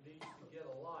Mom, who needs to get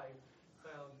a life,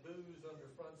 found booze under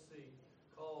front seat.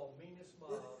 Call meanest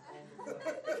mom on the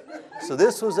phone. So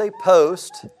this was a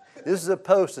post. This is a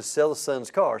post to sell the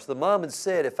son's car. So the mom had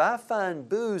said, if I find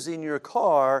booze in your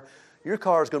car is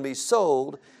going to be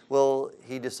sold. Well,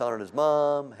 he dishonored his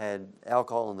mom, had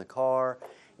alcohol in the car,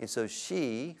 and so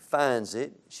she finds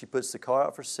it. She puts the car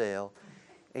out for sale,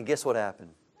 and guess what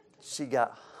happened? She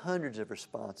got hundreds of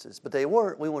responses, but they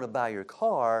weren't, we want to buy your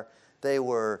car. They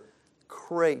were,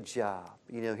 great job.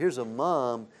 Here's a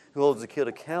mom who holds the kid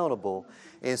accountable,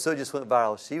 and so it just went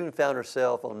viral. She even found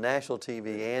herself on national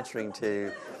TV answering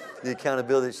to the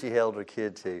accountability that she held her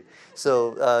kid to.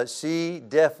 So she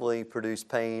definitely produced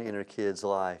pain in her kid's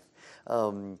life.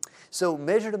 So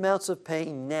measured amounts of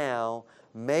pain now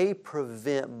may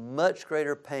prevent much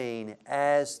greater pain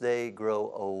as they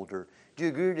grow older. Do you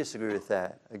agree or disagree with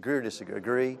that? Agree or disagree?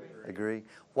 Agree? Agree?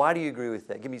 Why do you agree with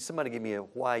that? Somebody give me a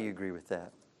why you agree with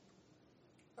that.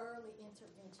 Early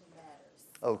intervention matters.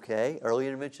 Okay, early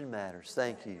intervention matters.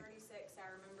 Thank you. At 36, I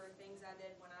remember things I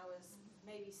did when I was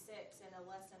maybe 6 and a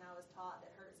lesson I was taught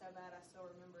that hurt so bad I still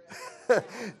remember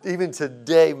it. Even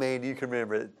today, man, you can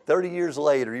remember it. 30 years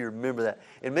later, you remember that.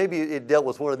 And maybe it dealt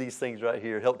with one of these things right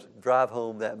here, helped drive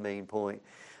home that main point.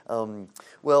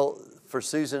 Well, for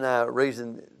Susan and I,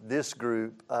 raising this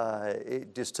group,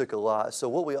 it just took a lot. So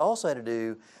what we also had to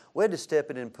do, we had to step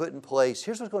in and put in place,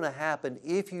 here's what's going to happen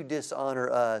if you dishonor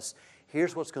us.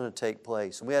 here's what's going to take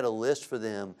place. And we had a list for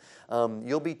them.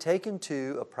 You'll be taken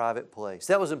to a private place.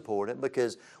 That was important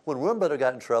because when one brother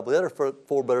got in trouble, the other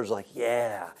four brothers were like,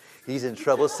 yeah, he's in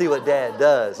trouble. Let's see what Dad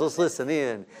does. Let's listen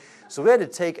in. So we had to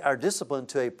take our discipline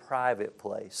to a private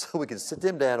place so we could sit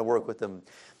them down and work with them.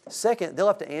 Second, they'll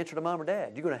have to answer to Mom or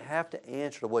Dad. You're going to have to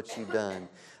answer to what you've done.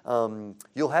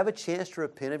 You'll have a chance to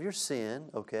repent of your sin,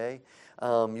 okay?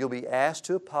 You'll be asked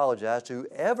to apologize to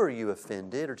whoever you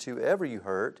offended or to whoever you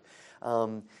hurt.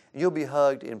 You'll be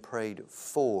hugged and prayed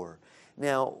for.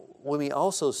 Now, when we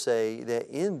also say that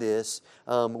in this,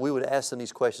 we would ask them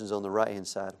these questions on the right-hand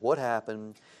side. What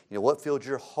happened? What filled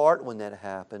your heart when that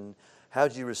happened? How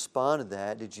did you respond to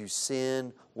that? Did you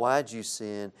sin? Why did you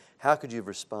sin? How could you have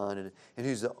responded? And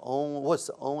what's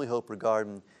the only hope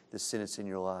regarding the sin that's in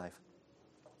your life?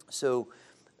 So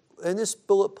in this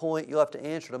bullet point, you'll have to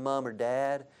answer to Mom or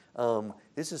Dad.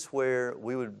 This is where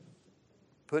we would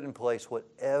put in place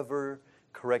whatever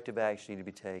corrective action needed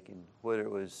to be taken, whether it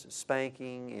was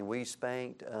spanking, and we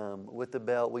spanked with the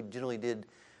belt. We generally did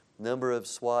number of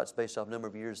swats based off number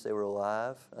of years they were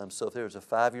alive. So if there was a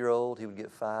 5-year-old, he would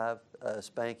get 5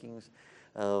 spankings,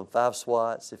 5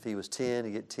 swats. If he was 10,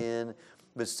 he'd get 10.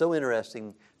 But it's so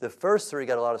interesting. The first 3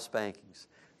 got a lot of spankings.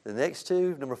 The next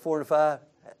 2, number 4 and 5,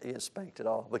 they didn't spanked at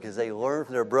all because they learned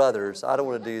from their brothers. I don't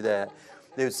want to do that.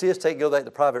 They would see us go back to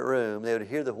the private room. They would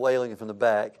hear the wailing from the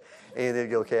back, and they'd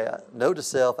go, okay, note to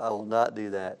self, I will not do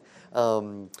that.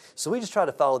 So we just tried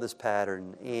to follow this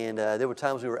pattern. And there were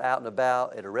times we were out and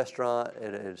about at a restaurant,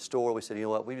 at a store. We said, you know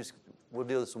what, we'll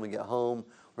deal with this when we get home.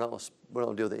 We're not going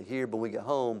to deal with it here, but when we get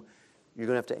home, you're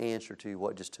going to have to answer to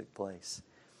what just took place.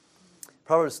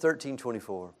 Proverbs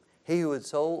 13:24. He who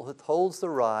withholds the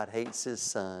rod hates his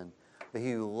son, but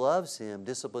he who loves him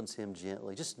disciplines him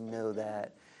gently. Just know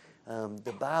that.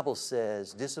 The Bible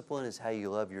says discipline is how you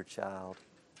love your child.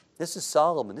 This is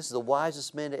Solomon. This is the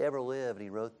wisest man to ever live, and he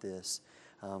wrote this.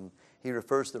 He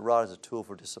refers to the rod as a tool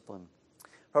for discipline.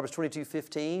 Proverbs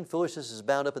 22:15, foolishness is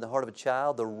bound up in the heart of a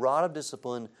child. The rod of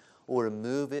discipline will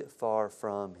remove it far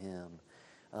from him.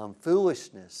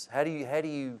 Foolishness. How do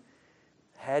you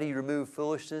remove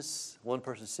foolishness? One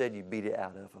person said you beat it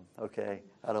out of them. Okay,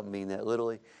 I don't mean that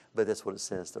literally, but that's what it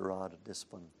says, the rod of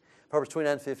discipline. Proverbs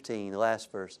 29:15, the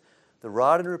last verse. The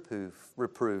rod and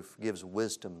reproof gives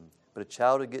wisdom, but a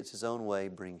child who gets his own way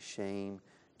brings shame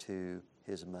to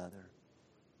his mother.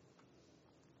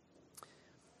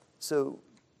 So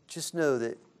just know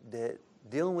that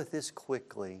dealing with this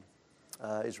quickly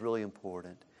is really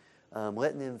important.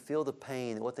 Letting them feel the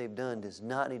pain that what they've done does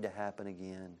not need to happen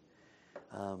again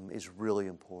is really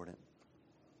important.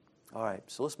 All right,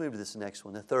 so let's move to this next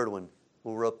one. The third one,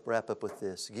 we'll wrap up with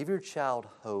this. Give your child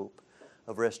hope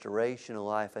of restoration, a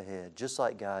life ahead, just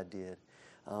like God did.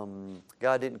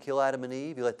 God didn't kill Adam and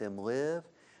Eve. He let them live,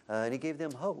 and He gave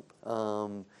them hope.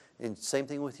 And same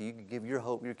thing with you. You can give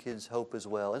your kids hope as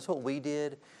well. That's what we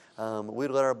did.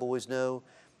 We'd let our boys know,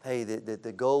 hey, that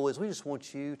the goal is we just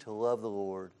want you to love the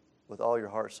Lord with all your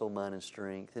heart, soul, mind, and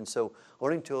strength. And so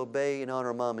learning to obey and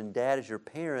honor Mom and Dad as your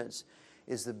parents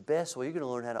is the best way you're going to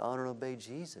learn how to honor and obey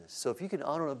Jesus. So if you can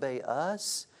honor and obey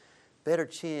us, better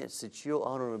chance that you'll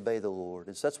honor and obey the Lord.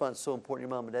 And so that's why it's so important,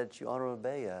 your mom and dad, that you honor and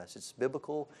obey us. It's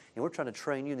biblical, and we're trying to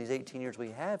train you in these 18 years we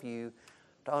have you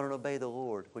to honor and obey the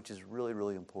Lord, which is really,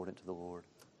 really important to the Lord.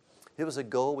 It was a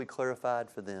goal we clarified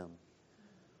for them.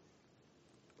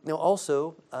 Now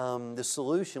also, the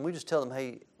solution, we just tell them,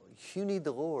 hey, you need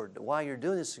the Lord. Why you're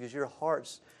doing this is because your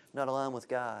heart's not aligned with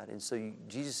God. And so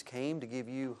Jesus came to give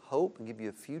you hope and give you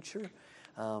a future.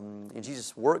 And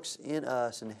Jesus works in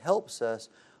us and helps us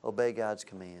obey God's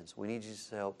commands. We need Jesus'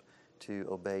 help to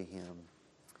obey Him.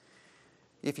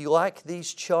 If you like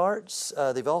these charts,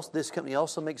 this company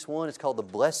also makes one. It's called the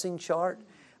Blessing Chart.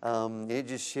 It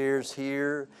just shares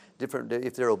here different,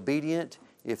 if they're obedient,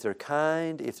 if they're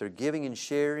kind, if they're giving and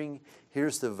sharing.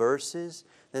 Here's the verses.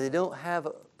 Now they don't have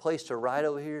a place to write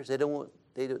over here.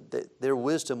 Their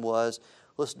wisdom was,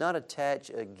 let's not attach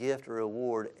a gift or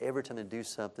reward every time they do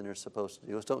something they're supposed to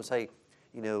do. Let's don't say,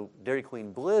 Dairy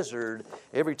Queen Blizzard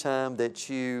every time that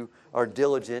you are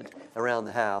diligent around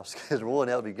the house, because one,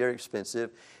 that would be very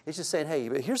expensive. It's just saying, hey,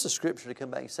 but here's the scripture to come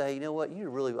back and say, you know what, you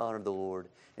really honored the Lord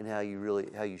in how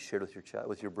you shared with your child,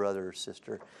 with your brother or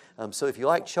sister. So if you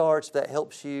like charts, if that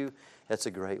helps you, that's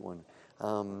a great one.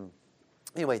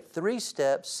 Anyway, 3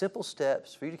 steps, simple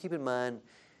steps for you to keep in mind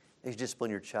as you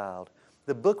discipline your child.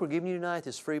 The book we're giving you tonight,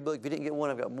 this free book, if you didn't get one,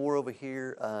 I've got more over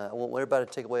here. I want everybody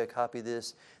to take away a copy of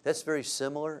this. That's very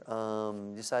similar.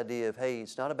 This idea of, hey,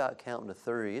 it's not about counting to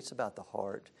 3. It's about the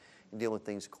heart and dealing with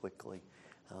things quickly.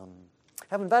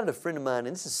 I've invited a friend of mine,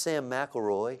 and this is Sam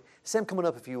McElroy. Sam, coming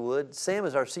up if you would. Sam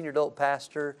is our senior adult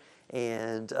pastor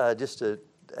and just an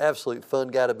absolute fun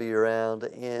guy to be around.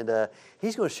 And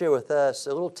he's going to share with us a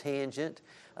little tangent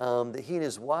that he and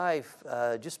his wife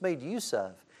just made use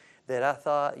of, that I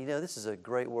thought, this is a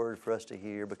great word for us to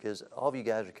hear because all of you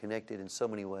guys are connected in so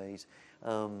many ways.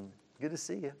 Good to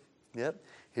see you. Yep.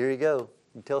 Here you go.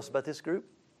 You tell us about this group?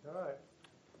 All right.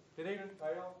 Good evening. How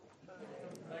y'all?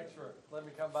 Thanks for letting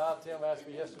me come by. Tim asked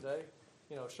me yesterday.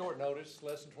 Short notice,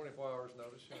 less than 24 hours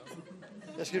notice.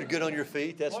 That's good on your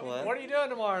feet. That's why. What are you doing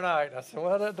tomorrow night? I said,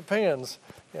 well, that depends.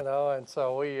 And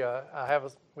so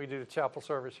we do the chapel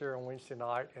service here on Wednesday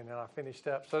night, and then I finished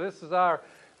up. So this is our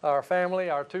family,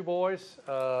 our two boys.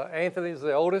 Anthony's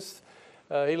the oldest.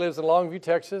 He lives in Longview,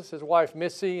 Texas. His wife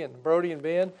Missy and Brody and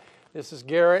Ben. This is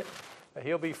Garrett.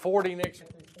 He'll be 40 next year.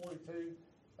 He's 42.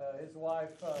 His wife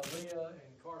Leah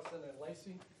and Carson and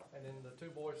Lacey, and then the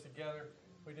two boys together.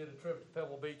 We did a trip to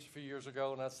Pebble Beach a few years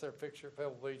ago, and that's their picture of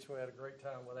Pebble Beach. We had a great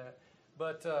time with that.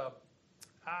 But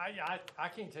I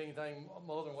can't tell you anything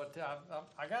more than what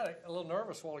I got a little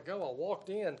nervous a while ago. I walked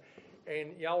in,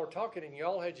 and y'all were talking, and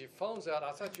y'all had your phones out.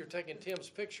 I thought you were taking Tim's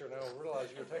picture. Now I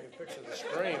realized you were taking a picture of the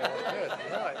screen. I went, good,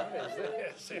 right,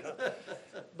 what is this?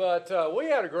 But we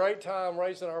had a great time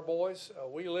raising our boys.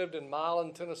 We lived in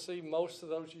Milan, Tennessee most of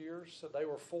those years. So they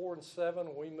were 4 and 7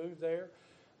 when we moved there.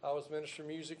 I was minister of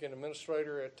music and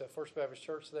administrator at First Baptist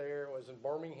Church there. I was in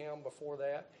Birmingham before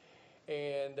that.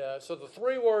 And so the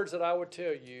 3 words that I would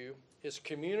tell you is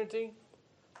community,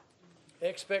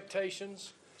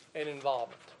 expectations, and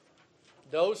involvement.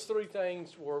 Those 3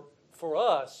 things were, for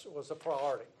us, was a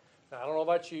priority. Now, I don't know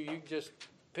about you. You can just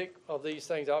pick of these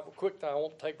things out. Quick time, I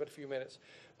won't take but a few minutes.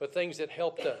 But things that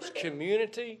helped us.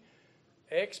 Community,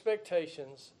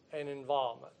 expectations, and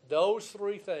involvement. Those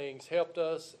 3 things helped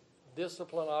us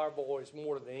discipline our boys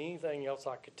more than anything else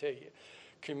I could tell you.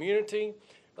 Community,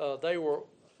 we were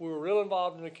real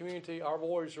involved in the community. Our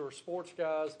boys were sports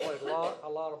guys, played a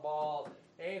lot of ball.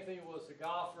 Anthony was a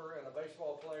golfer and a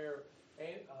baseball player.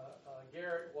 And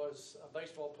Garrett was a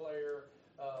baseball player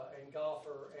and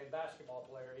golfer and basketball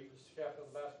player. He was captain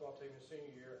of the basketball team his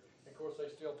senior year. And of course, they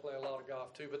still play a lot of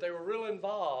golf too. But they were real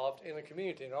involved in the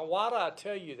community. Now, why do I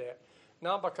tell you that?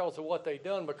 Not because of what they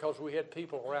done, because we had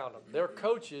people around them. Their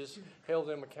coaches held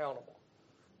them accountable.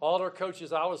 All their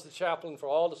coaches, I was the chaplain for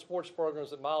all the sports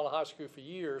programs at Milan High School for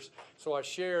years, so I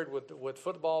shared with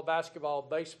football, basketball,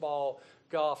 baseball,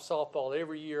 golf, softball.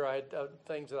 Every year I had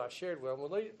things that I shared with them.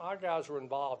 Well, our guys were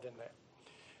involved in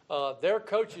that. Their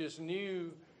coaches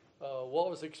knew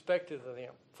what was expected of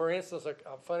them. For instance, a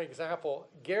funny example,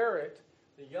 Garrett,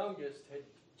 the youngest, had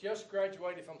just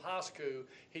graduated from high school.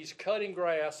 He's cutting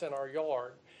grass in our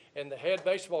yard, and the head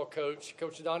baseball coach,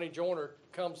 Coach Donnie Joyner,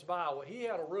 comes by. Well, he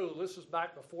had a rule. This was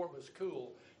back before it was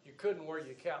cool. You couldn't wear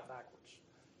your cap backwards.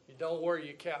 You don't wear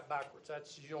your cap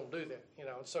backwards. You don't do that, And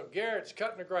so Garrett's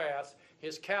cutting the grass.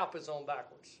 His cap is on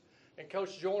backwards. And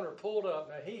Coach Joyner pulled up.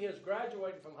 Now, he has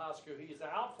graduated from high school. He's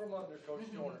out from under Coach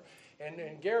Joyner.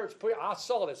 And Garrett's I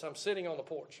saw this. I'm sitting on the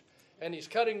porch. And he's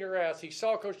cutting the grass. He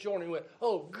saw Coach Joyner. He went,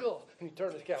 oh, God. And he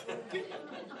turned his cap on. It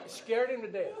scared him to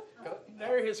death.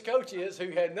 There his coach is, who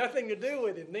had nothing to do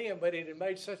with it then, but it had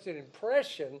made such an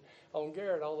impression on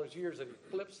Garrett all those years that he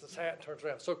flips his hat and turns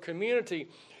around. So community,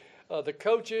 the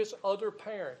coaches, other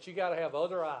parents, you got to have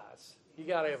other eyes. You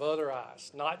got to have other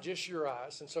eyes, not just your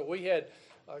eyes. And so we had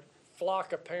a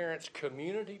flock of parents,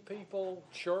 community people,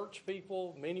 church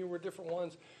people, many were different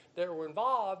ones, that were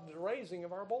involved in the raising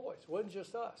of our boys. It wasn't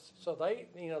just us. So they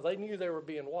knew they were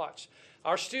being watched.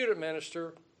 Our student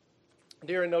minister,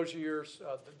 during those years,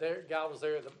 the guy was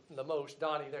there the most,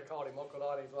 Donnie, they called him Uncle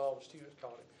Donnie, all the students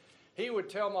called him. He would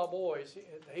tell my boys,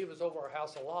 he was over our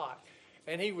house a lot,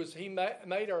 and he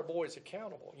made our boys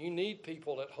accountable. You need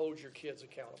people that hold your kids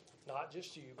accountable. Not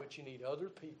just you, but you need other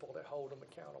people that hold them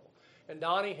accountable. And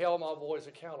Donnie held my boys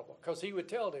accountable because he would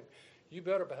tell them, you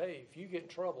better behave. If you get in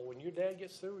trouble, when your dad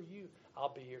gets through with you,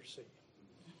 I'll be here to see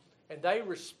you. And they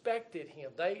respected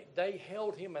him. They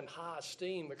held him in high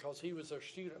esteem because he was their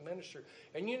student minister.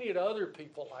 And you need other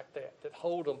people like that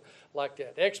hold them like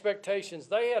that. Expectations,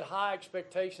 they had high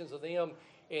expectations of them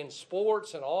in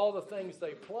sports and all the things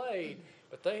they played,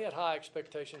 but they had high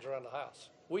expectations around the house.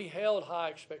 We held high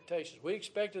expectations. We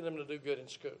expected them to do good in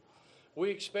school. We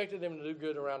expected them to do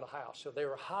good around the house. So they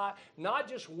were high, not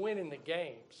just winning the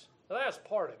games. Now, that's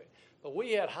part of it. But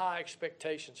we had high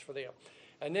expectations for them.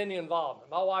 And then the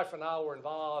involvement. My wife and I were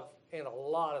involved in a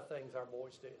lot of things our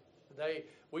boys did.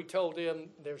 We told them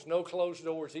there's no closed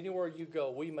doors. Anywhere you go,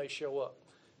 we may show up.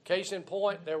 Case in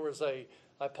point, there was a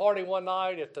party one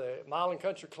night at the Milan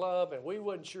Country Club, and we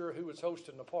wasn't sure who was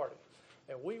hosting the party.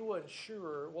 and we wasn't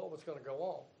sure what was going to go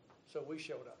on, so we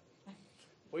showed up.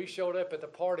 We showed up at the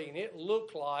party, and it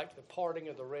looked like the parting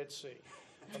of the Red Sea.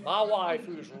 And my wife,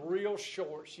 who was real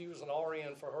short, she was an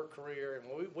RN for her career,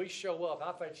 and we show up.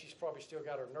 I think she's probably still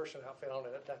got her nursing outfit on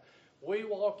at that time. We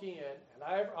walk in,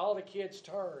 and all the kids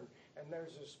turn, and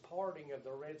there's this parting of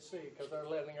the Red Sea because they're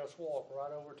letting us walk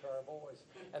right over to our boys.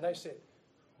 And they said,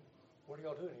 "What are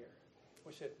y'all doing here?"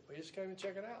 We said, "We just came to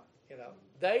check it out." You know,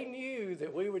 they knew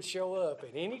that we would show up at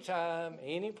any time,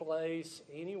 any place,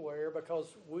 anywhere,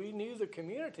 because we knew the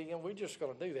community, and we're just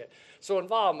going to do that. So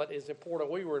involvement is important.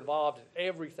 We were involved in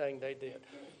everything they did.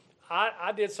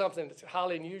 I did something that's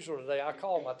highly unusual today. I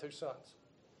called my two sons.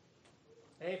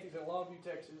 Anthony's in Longview,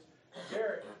 Texas.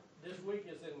 Garrett, this week,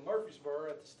 is in Murfreesboro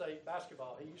at the state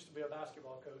basketball. He used to be a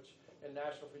basketball coach in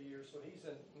Nashville for years, so he's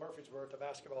in Murfreesboro at the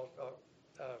basketball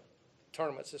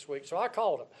tournaments this week. So I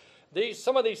called them.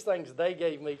 Some of these things they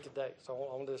gave me today, so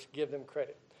I want to just give them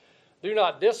credit. Do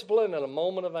not discipline in a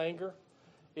moment of anger.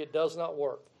 It does not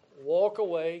work. Walk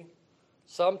away.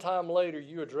 Sometime later,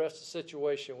 you address the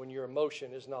situation when your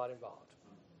emotion is not involved.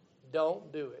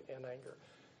 Don't do it in anger.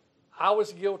 I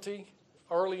was guilty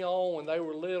early on when they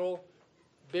were little.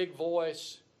 Big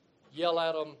voice, yell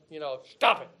at them,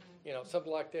 stop it,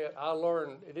 something like that. I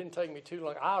learned, it didn't take me too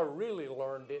long. I really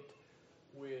learned it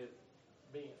with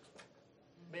Ben.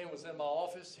 Ben was in my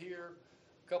office here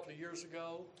a couple of years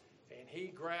ago, and he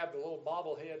grabbed a little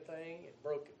bobblehead thing and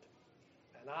broke it.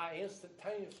 And I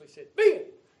instantaneously said, "Ben!"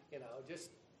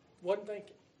 Just wasn't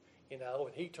thinking, and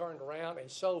he turned around.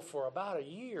 And so for about a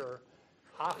year,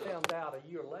 I found out a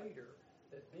year later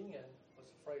that Ben was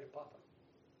afraid of Papa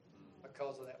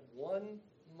because of that one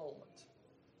moment,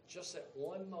 just that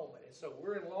one moment. And so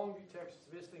we're in Longview, Texas,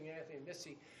 visiting Anthony and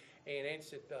Missy, and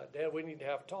Anthony said, "Dad, we need to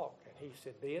have a talk." And he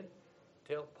said, "Ben,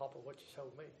 tell Papa what you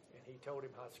told me." And he told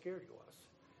him how scared he was.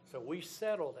 So we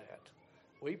settled that.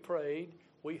 We prayed,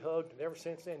 we hugged, and ever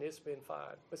since then it's been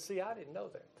fine. But see, I didn't know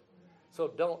that. So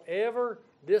don't ever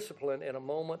discipline in a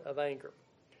moment of anger.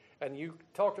 And you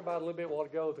talked about it a little bit a while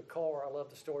ago, the car. I love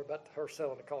the story about her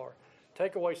selling the car.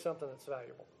 Take away something that's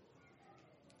valuable.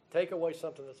 Take away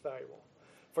something that's valuable.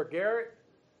 For Garrett,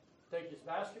 take his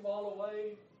basketball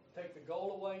away, take the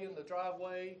goal away in the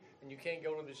driveway, and you can't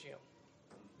go to the gym.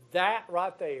 That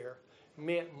right there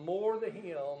meant more to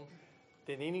him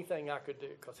than anything I could do,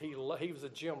 because he was a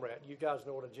gym rat. You guys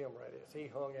know what a gym rat is. He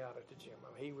hung out at the gym.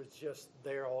 He was just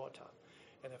there all the time.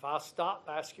 And if I stopped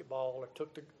basketball or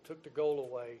took the goal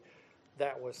away,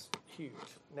 that was huge.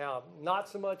 Now, not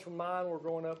so much when mine were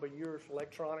growing up, but yours,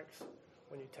 electronics.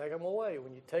 When you take them away,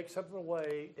 when you take something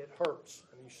away, it hurts.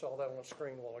 And you saw that on the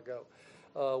screen a while ago.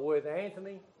 With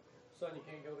Anthony, son, you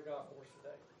can't go to the golf course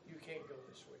today. You can't go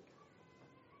this week.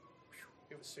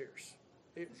 It was serious.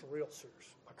 It was real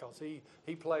serious, because he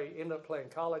ended up playing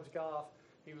college golf.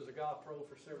 He was a golf pro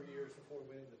for several years before he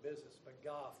went into business, but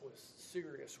golf was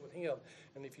serious with him.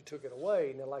 And if you took it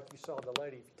away, and then like you saw the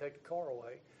lady, if you take the car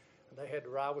away, and they had to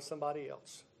ride with somebody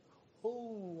else.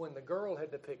 Oh, and the girl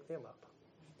had to pick them up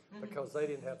because they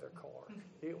didn't have their car.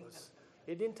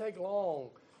 It didn't take long.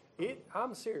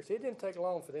 I'm serious. It didn't take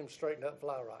long for them to straighten up and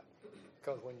fly right.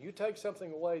 Because when you take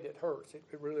something away that hurts, it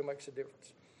really makes a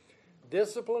difference.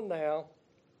 Discipline now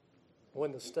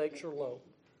when the stakes are low.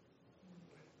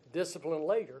 Discipline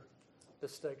later, the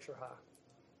stakes are high.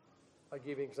 I'll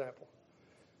give you an example.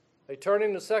 They turn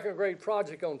in the second grade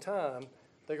project on time,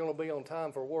 they're going to be on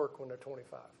time for work when they're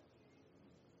 25.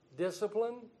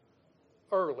 Discipline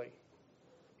early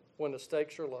when the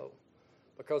stakes are low,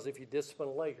 because if you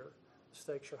discipline later, the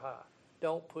stakes are high.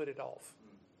 Don't put it off.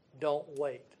 Don't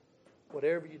wait.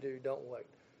 Whatever you do, don't wait.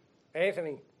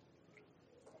 Anthony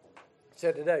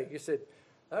said today, you said,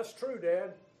 "That's true,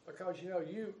 Dad, because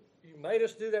you made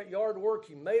us do that yard work.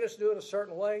 You made us do it a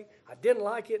certain way. I didn't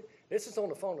like it." This is on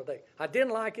the phone today. "I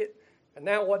didn't like it, and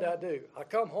now what do? I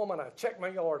come home and I check my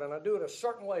yard and I do it a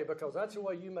certain way because that's the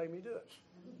way you made me do it."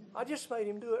 I just made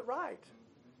him do it right.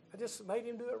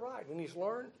 And he's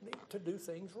learned to do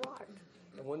things right.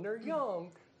 And when they're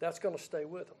young, that's going to stay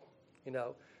with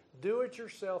them. Do it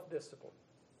yourself discipline.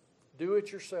 Do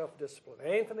it yourself discipline.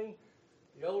 Anthony,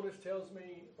 the oldest,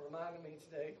 reminded me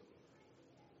today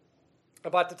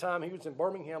about the time he was in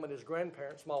Birmingham with his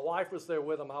grandparents. My wife was there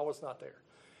with him. I was not there.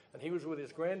 And he was with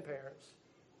his grandparents,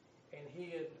 and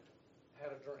he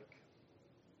had a drink.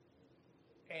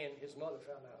 And his mother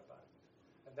found out about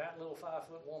it. And that little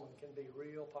 5-foot woman can be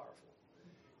real powerful.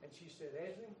 And she said,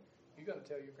 "Anthony, you're going to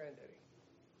tell your granddaddy.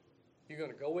 You're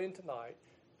going to go in tonight,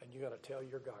 and you're going to tell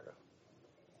your gaga."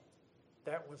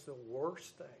 That was the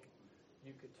worst thing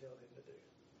you could tell him to do.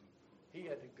 He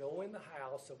had to go in the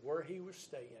house of where he was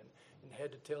staying and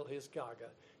had to tell his gaga,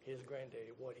 his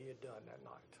granddaddy, what he had done that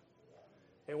night.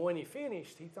 And when he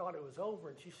finished, he thought it was over,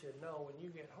 and she said, no, when you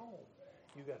get home,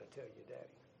 you got to tell your daddy.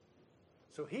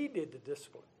 So he did the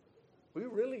discipline. We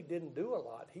really didn't do a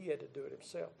lot. He had to do it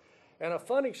himself. And a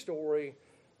funny story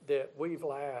that we've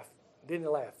laughed,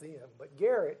 didn't laugh then, but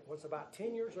Garrett was about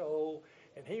 10 years old,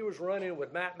 and he was running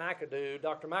with Matt McAdoo.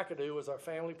 Dr. McAdoo was our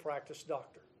family practice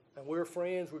doctor. And we were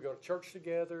friends. We go to church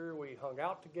together. We hung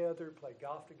out together, played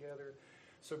golf together.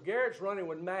 So Garrett's running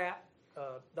with Matt,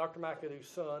 Dr. McAdoo's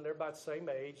son. They're about the same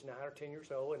age, 9 or 10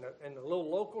 years old. And the little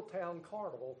local town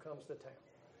carnival comes to town.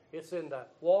 It's in the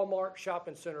Walmart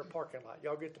shopping center parking lot.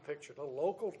 Y'all get the picture, the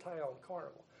local town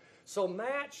carnival. So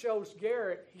Matt shows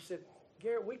Garrett, he said,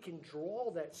 Garrett, we can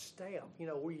draw that stamp,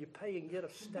 where you pay and get a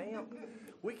stamp.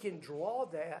 We can draw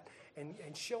that and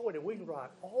show it, and we can ride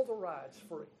all the rides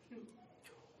free.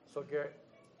 So Garrett,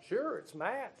 sure, it's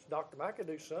Matt, it's Dr.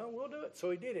 McAdoo's son, we'll do it.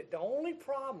 So he did it. The only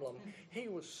problem, he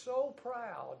was so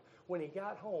proud when he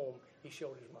got home, he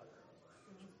showed his mother.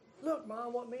 Look,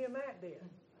 Mom, what me and Matt did.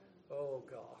 Oh,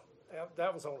 God.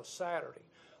 That was on a Saturday.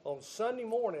 On Sunday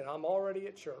morning, I'm already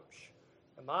at church.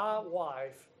 And my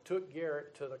wife took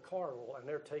Garrett to the carnival, and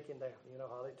they're taking down. You know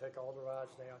how they take all the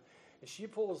rides down. And she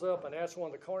pulls up and asks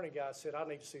one of the carny guys, said, I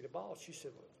need to see the boss. She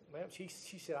said, ma'am, she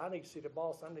said, I need to see the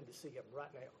boss. I need to see him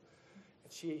right now.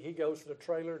 And he goes to the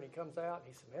trailer, and he comes out, and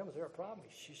he said, ma'am, is there a problem?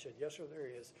 She said, yes, sir, there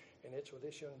is, and it's with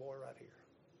this young boy right here.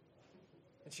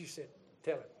 And she said,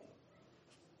 tell him.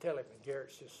 Tell him. And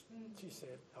Garrett's just, she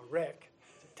said, a wreck.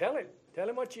 Tell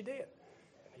him what you did.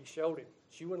 And he showed him.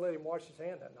 She wouldn't let him wash his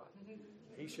hand that night.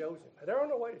 He shows him. And they're on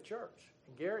their way to church.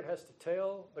 And Garrett has to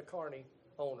tell the carny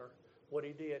owner what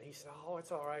he did. He said, oh,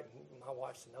 it's all right. And my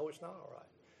wife said, no, it's not all right.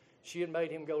 She had made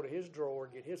him go to his drawer,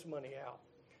 get his money out,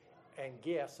 and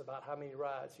guess about how many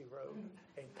rides he rode,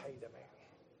 and pay the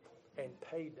man. And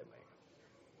paid the man.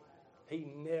 He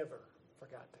never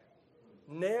forgot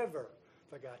that. Never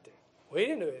forgot that. Well, he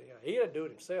didn't do it. He had to do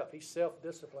it himself. He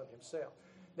self-disciplined himself.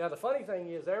 Now, the funny thing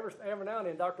is, every now and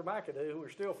then, Dr. McAdoo, who are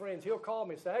still friends, he'll call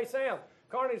me and say, hey, Sam,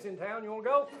 Carney's in town. You want to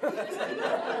go?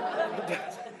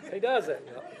 He does that.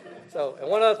 So, and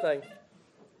one other thing,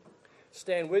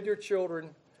 stand with your children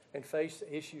and face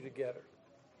the issue together.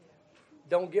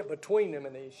 Don't get between them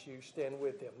in the issue. Stand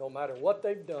with them. No matter what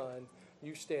they've done,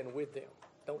 you stand with them.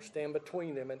 Don't stand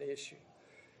between them in the issue.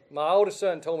 My oldest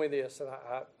son told me this, and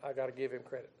I got to give him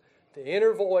credit. The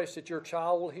inner voice that your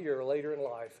child will hear later in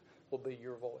life will be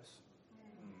your voice.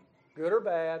 Good or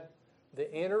bad,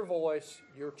 the inner voice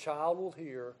your child will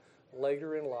hear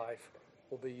later in life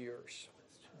will be yours.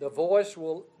 The voice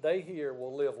they hear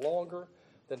will live longer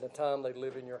than the time they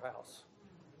live in your house.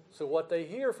 So what they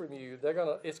hear from you,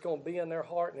 it's going to be in their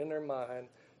heart and in their mind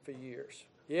for years.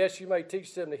 Yes, you may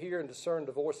teach them to hear and discern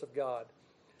the voice of God,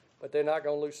 but they're not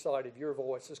going to lose sight of your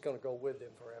voice. It's going to go with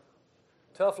them forever.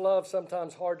 Tough love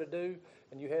sometimes hard to do,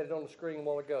 and you had it on the screen a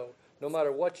while ago. No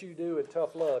matter what you do in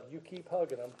tough love, you keep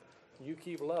hugging them, you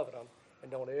keep loving them,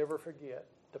 and don't ever forget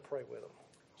to pray with them.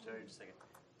 Sorry, just a second.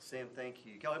 Sam, thank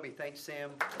you. Y'all help me thank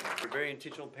Sam. We're very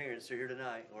intentional parents. They're here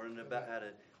tonight learning about how to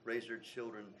raise their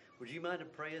children. Would you mind to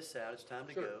pray us out? It's time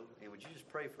to go. And would you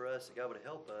just pray for us that God would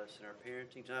help us in our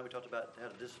parenting? Tonight we talked about how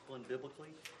to discipline biblically,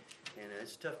 and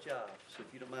it's a tough job. So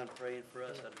if you don't mind praying for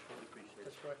us, I'd really appreciate it.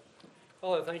 That's right.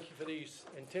 Father, thank you for these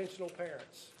intentional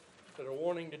parents that are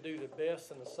wanting to do the best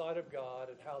in the sight of God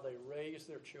and how they raise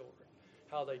their children,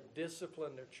 how they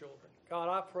discipline their children. God,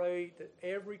 I pray that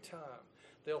every time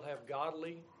they'll have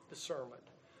godly discernment,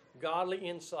 godly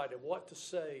insight of what to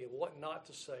say and what not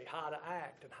to say, how to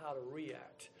act and how to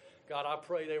react. God, I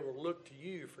pray they will look to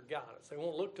you for guidance. They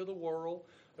won't look to the world.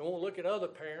 They won't look at other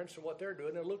parents and what they're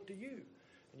doing. They'll look to you.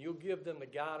 And you'll give them the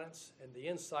guidance and the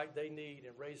insight they need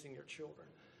in raising their children.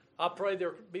 I pray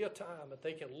there could be a time that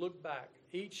they can look back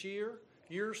each year,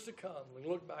 years to come, and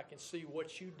look back and see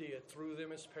what you did through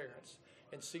them as parents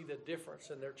and see the difference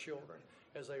in their children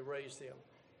as they raise them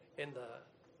in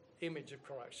the image of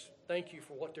Christ. Thank you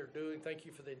for what they're doing. Thank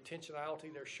you for the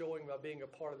intentionality they're showing by being a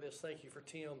part of this. Thank you for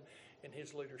Tim and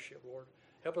his leadership, Lord.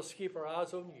 Help us keep our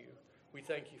eyes on you. We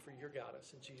thank you for your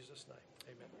guidance. In Jesus'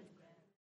 name, amen.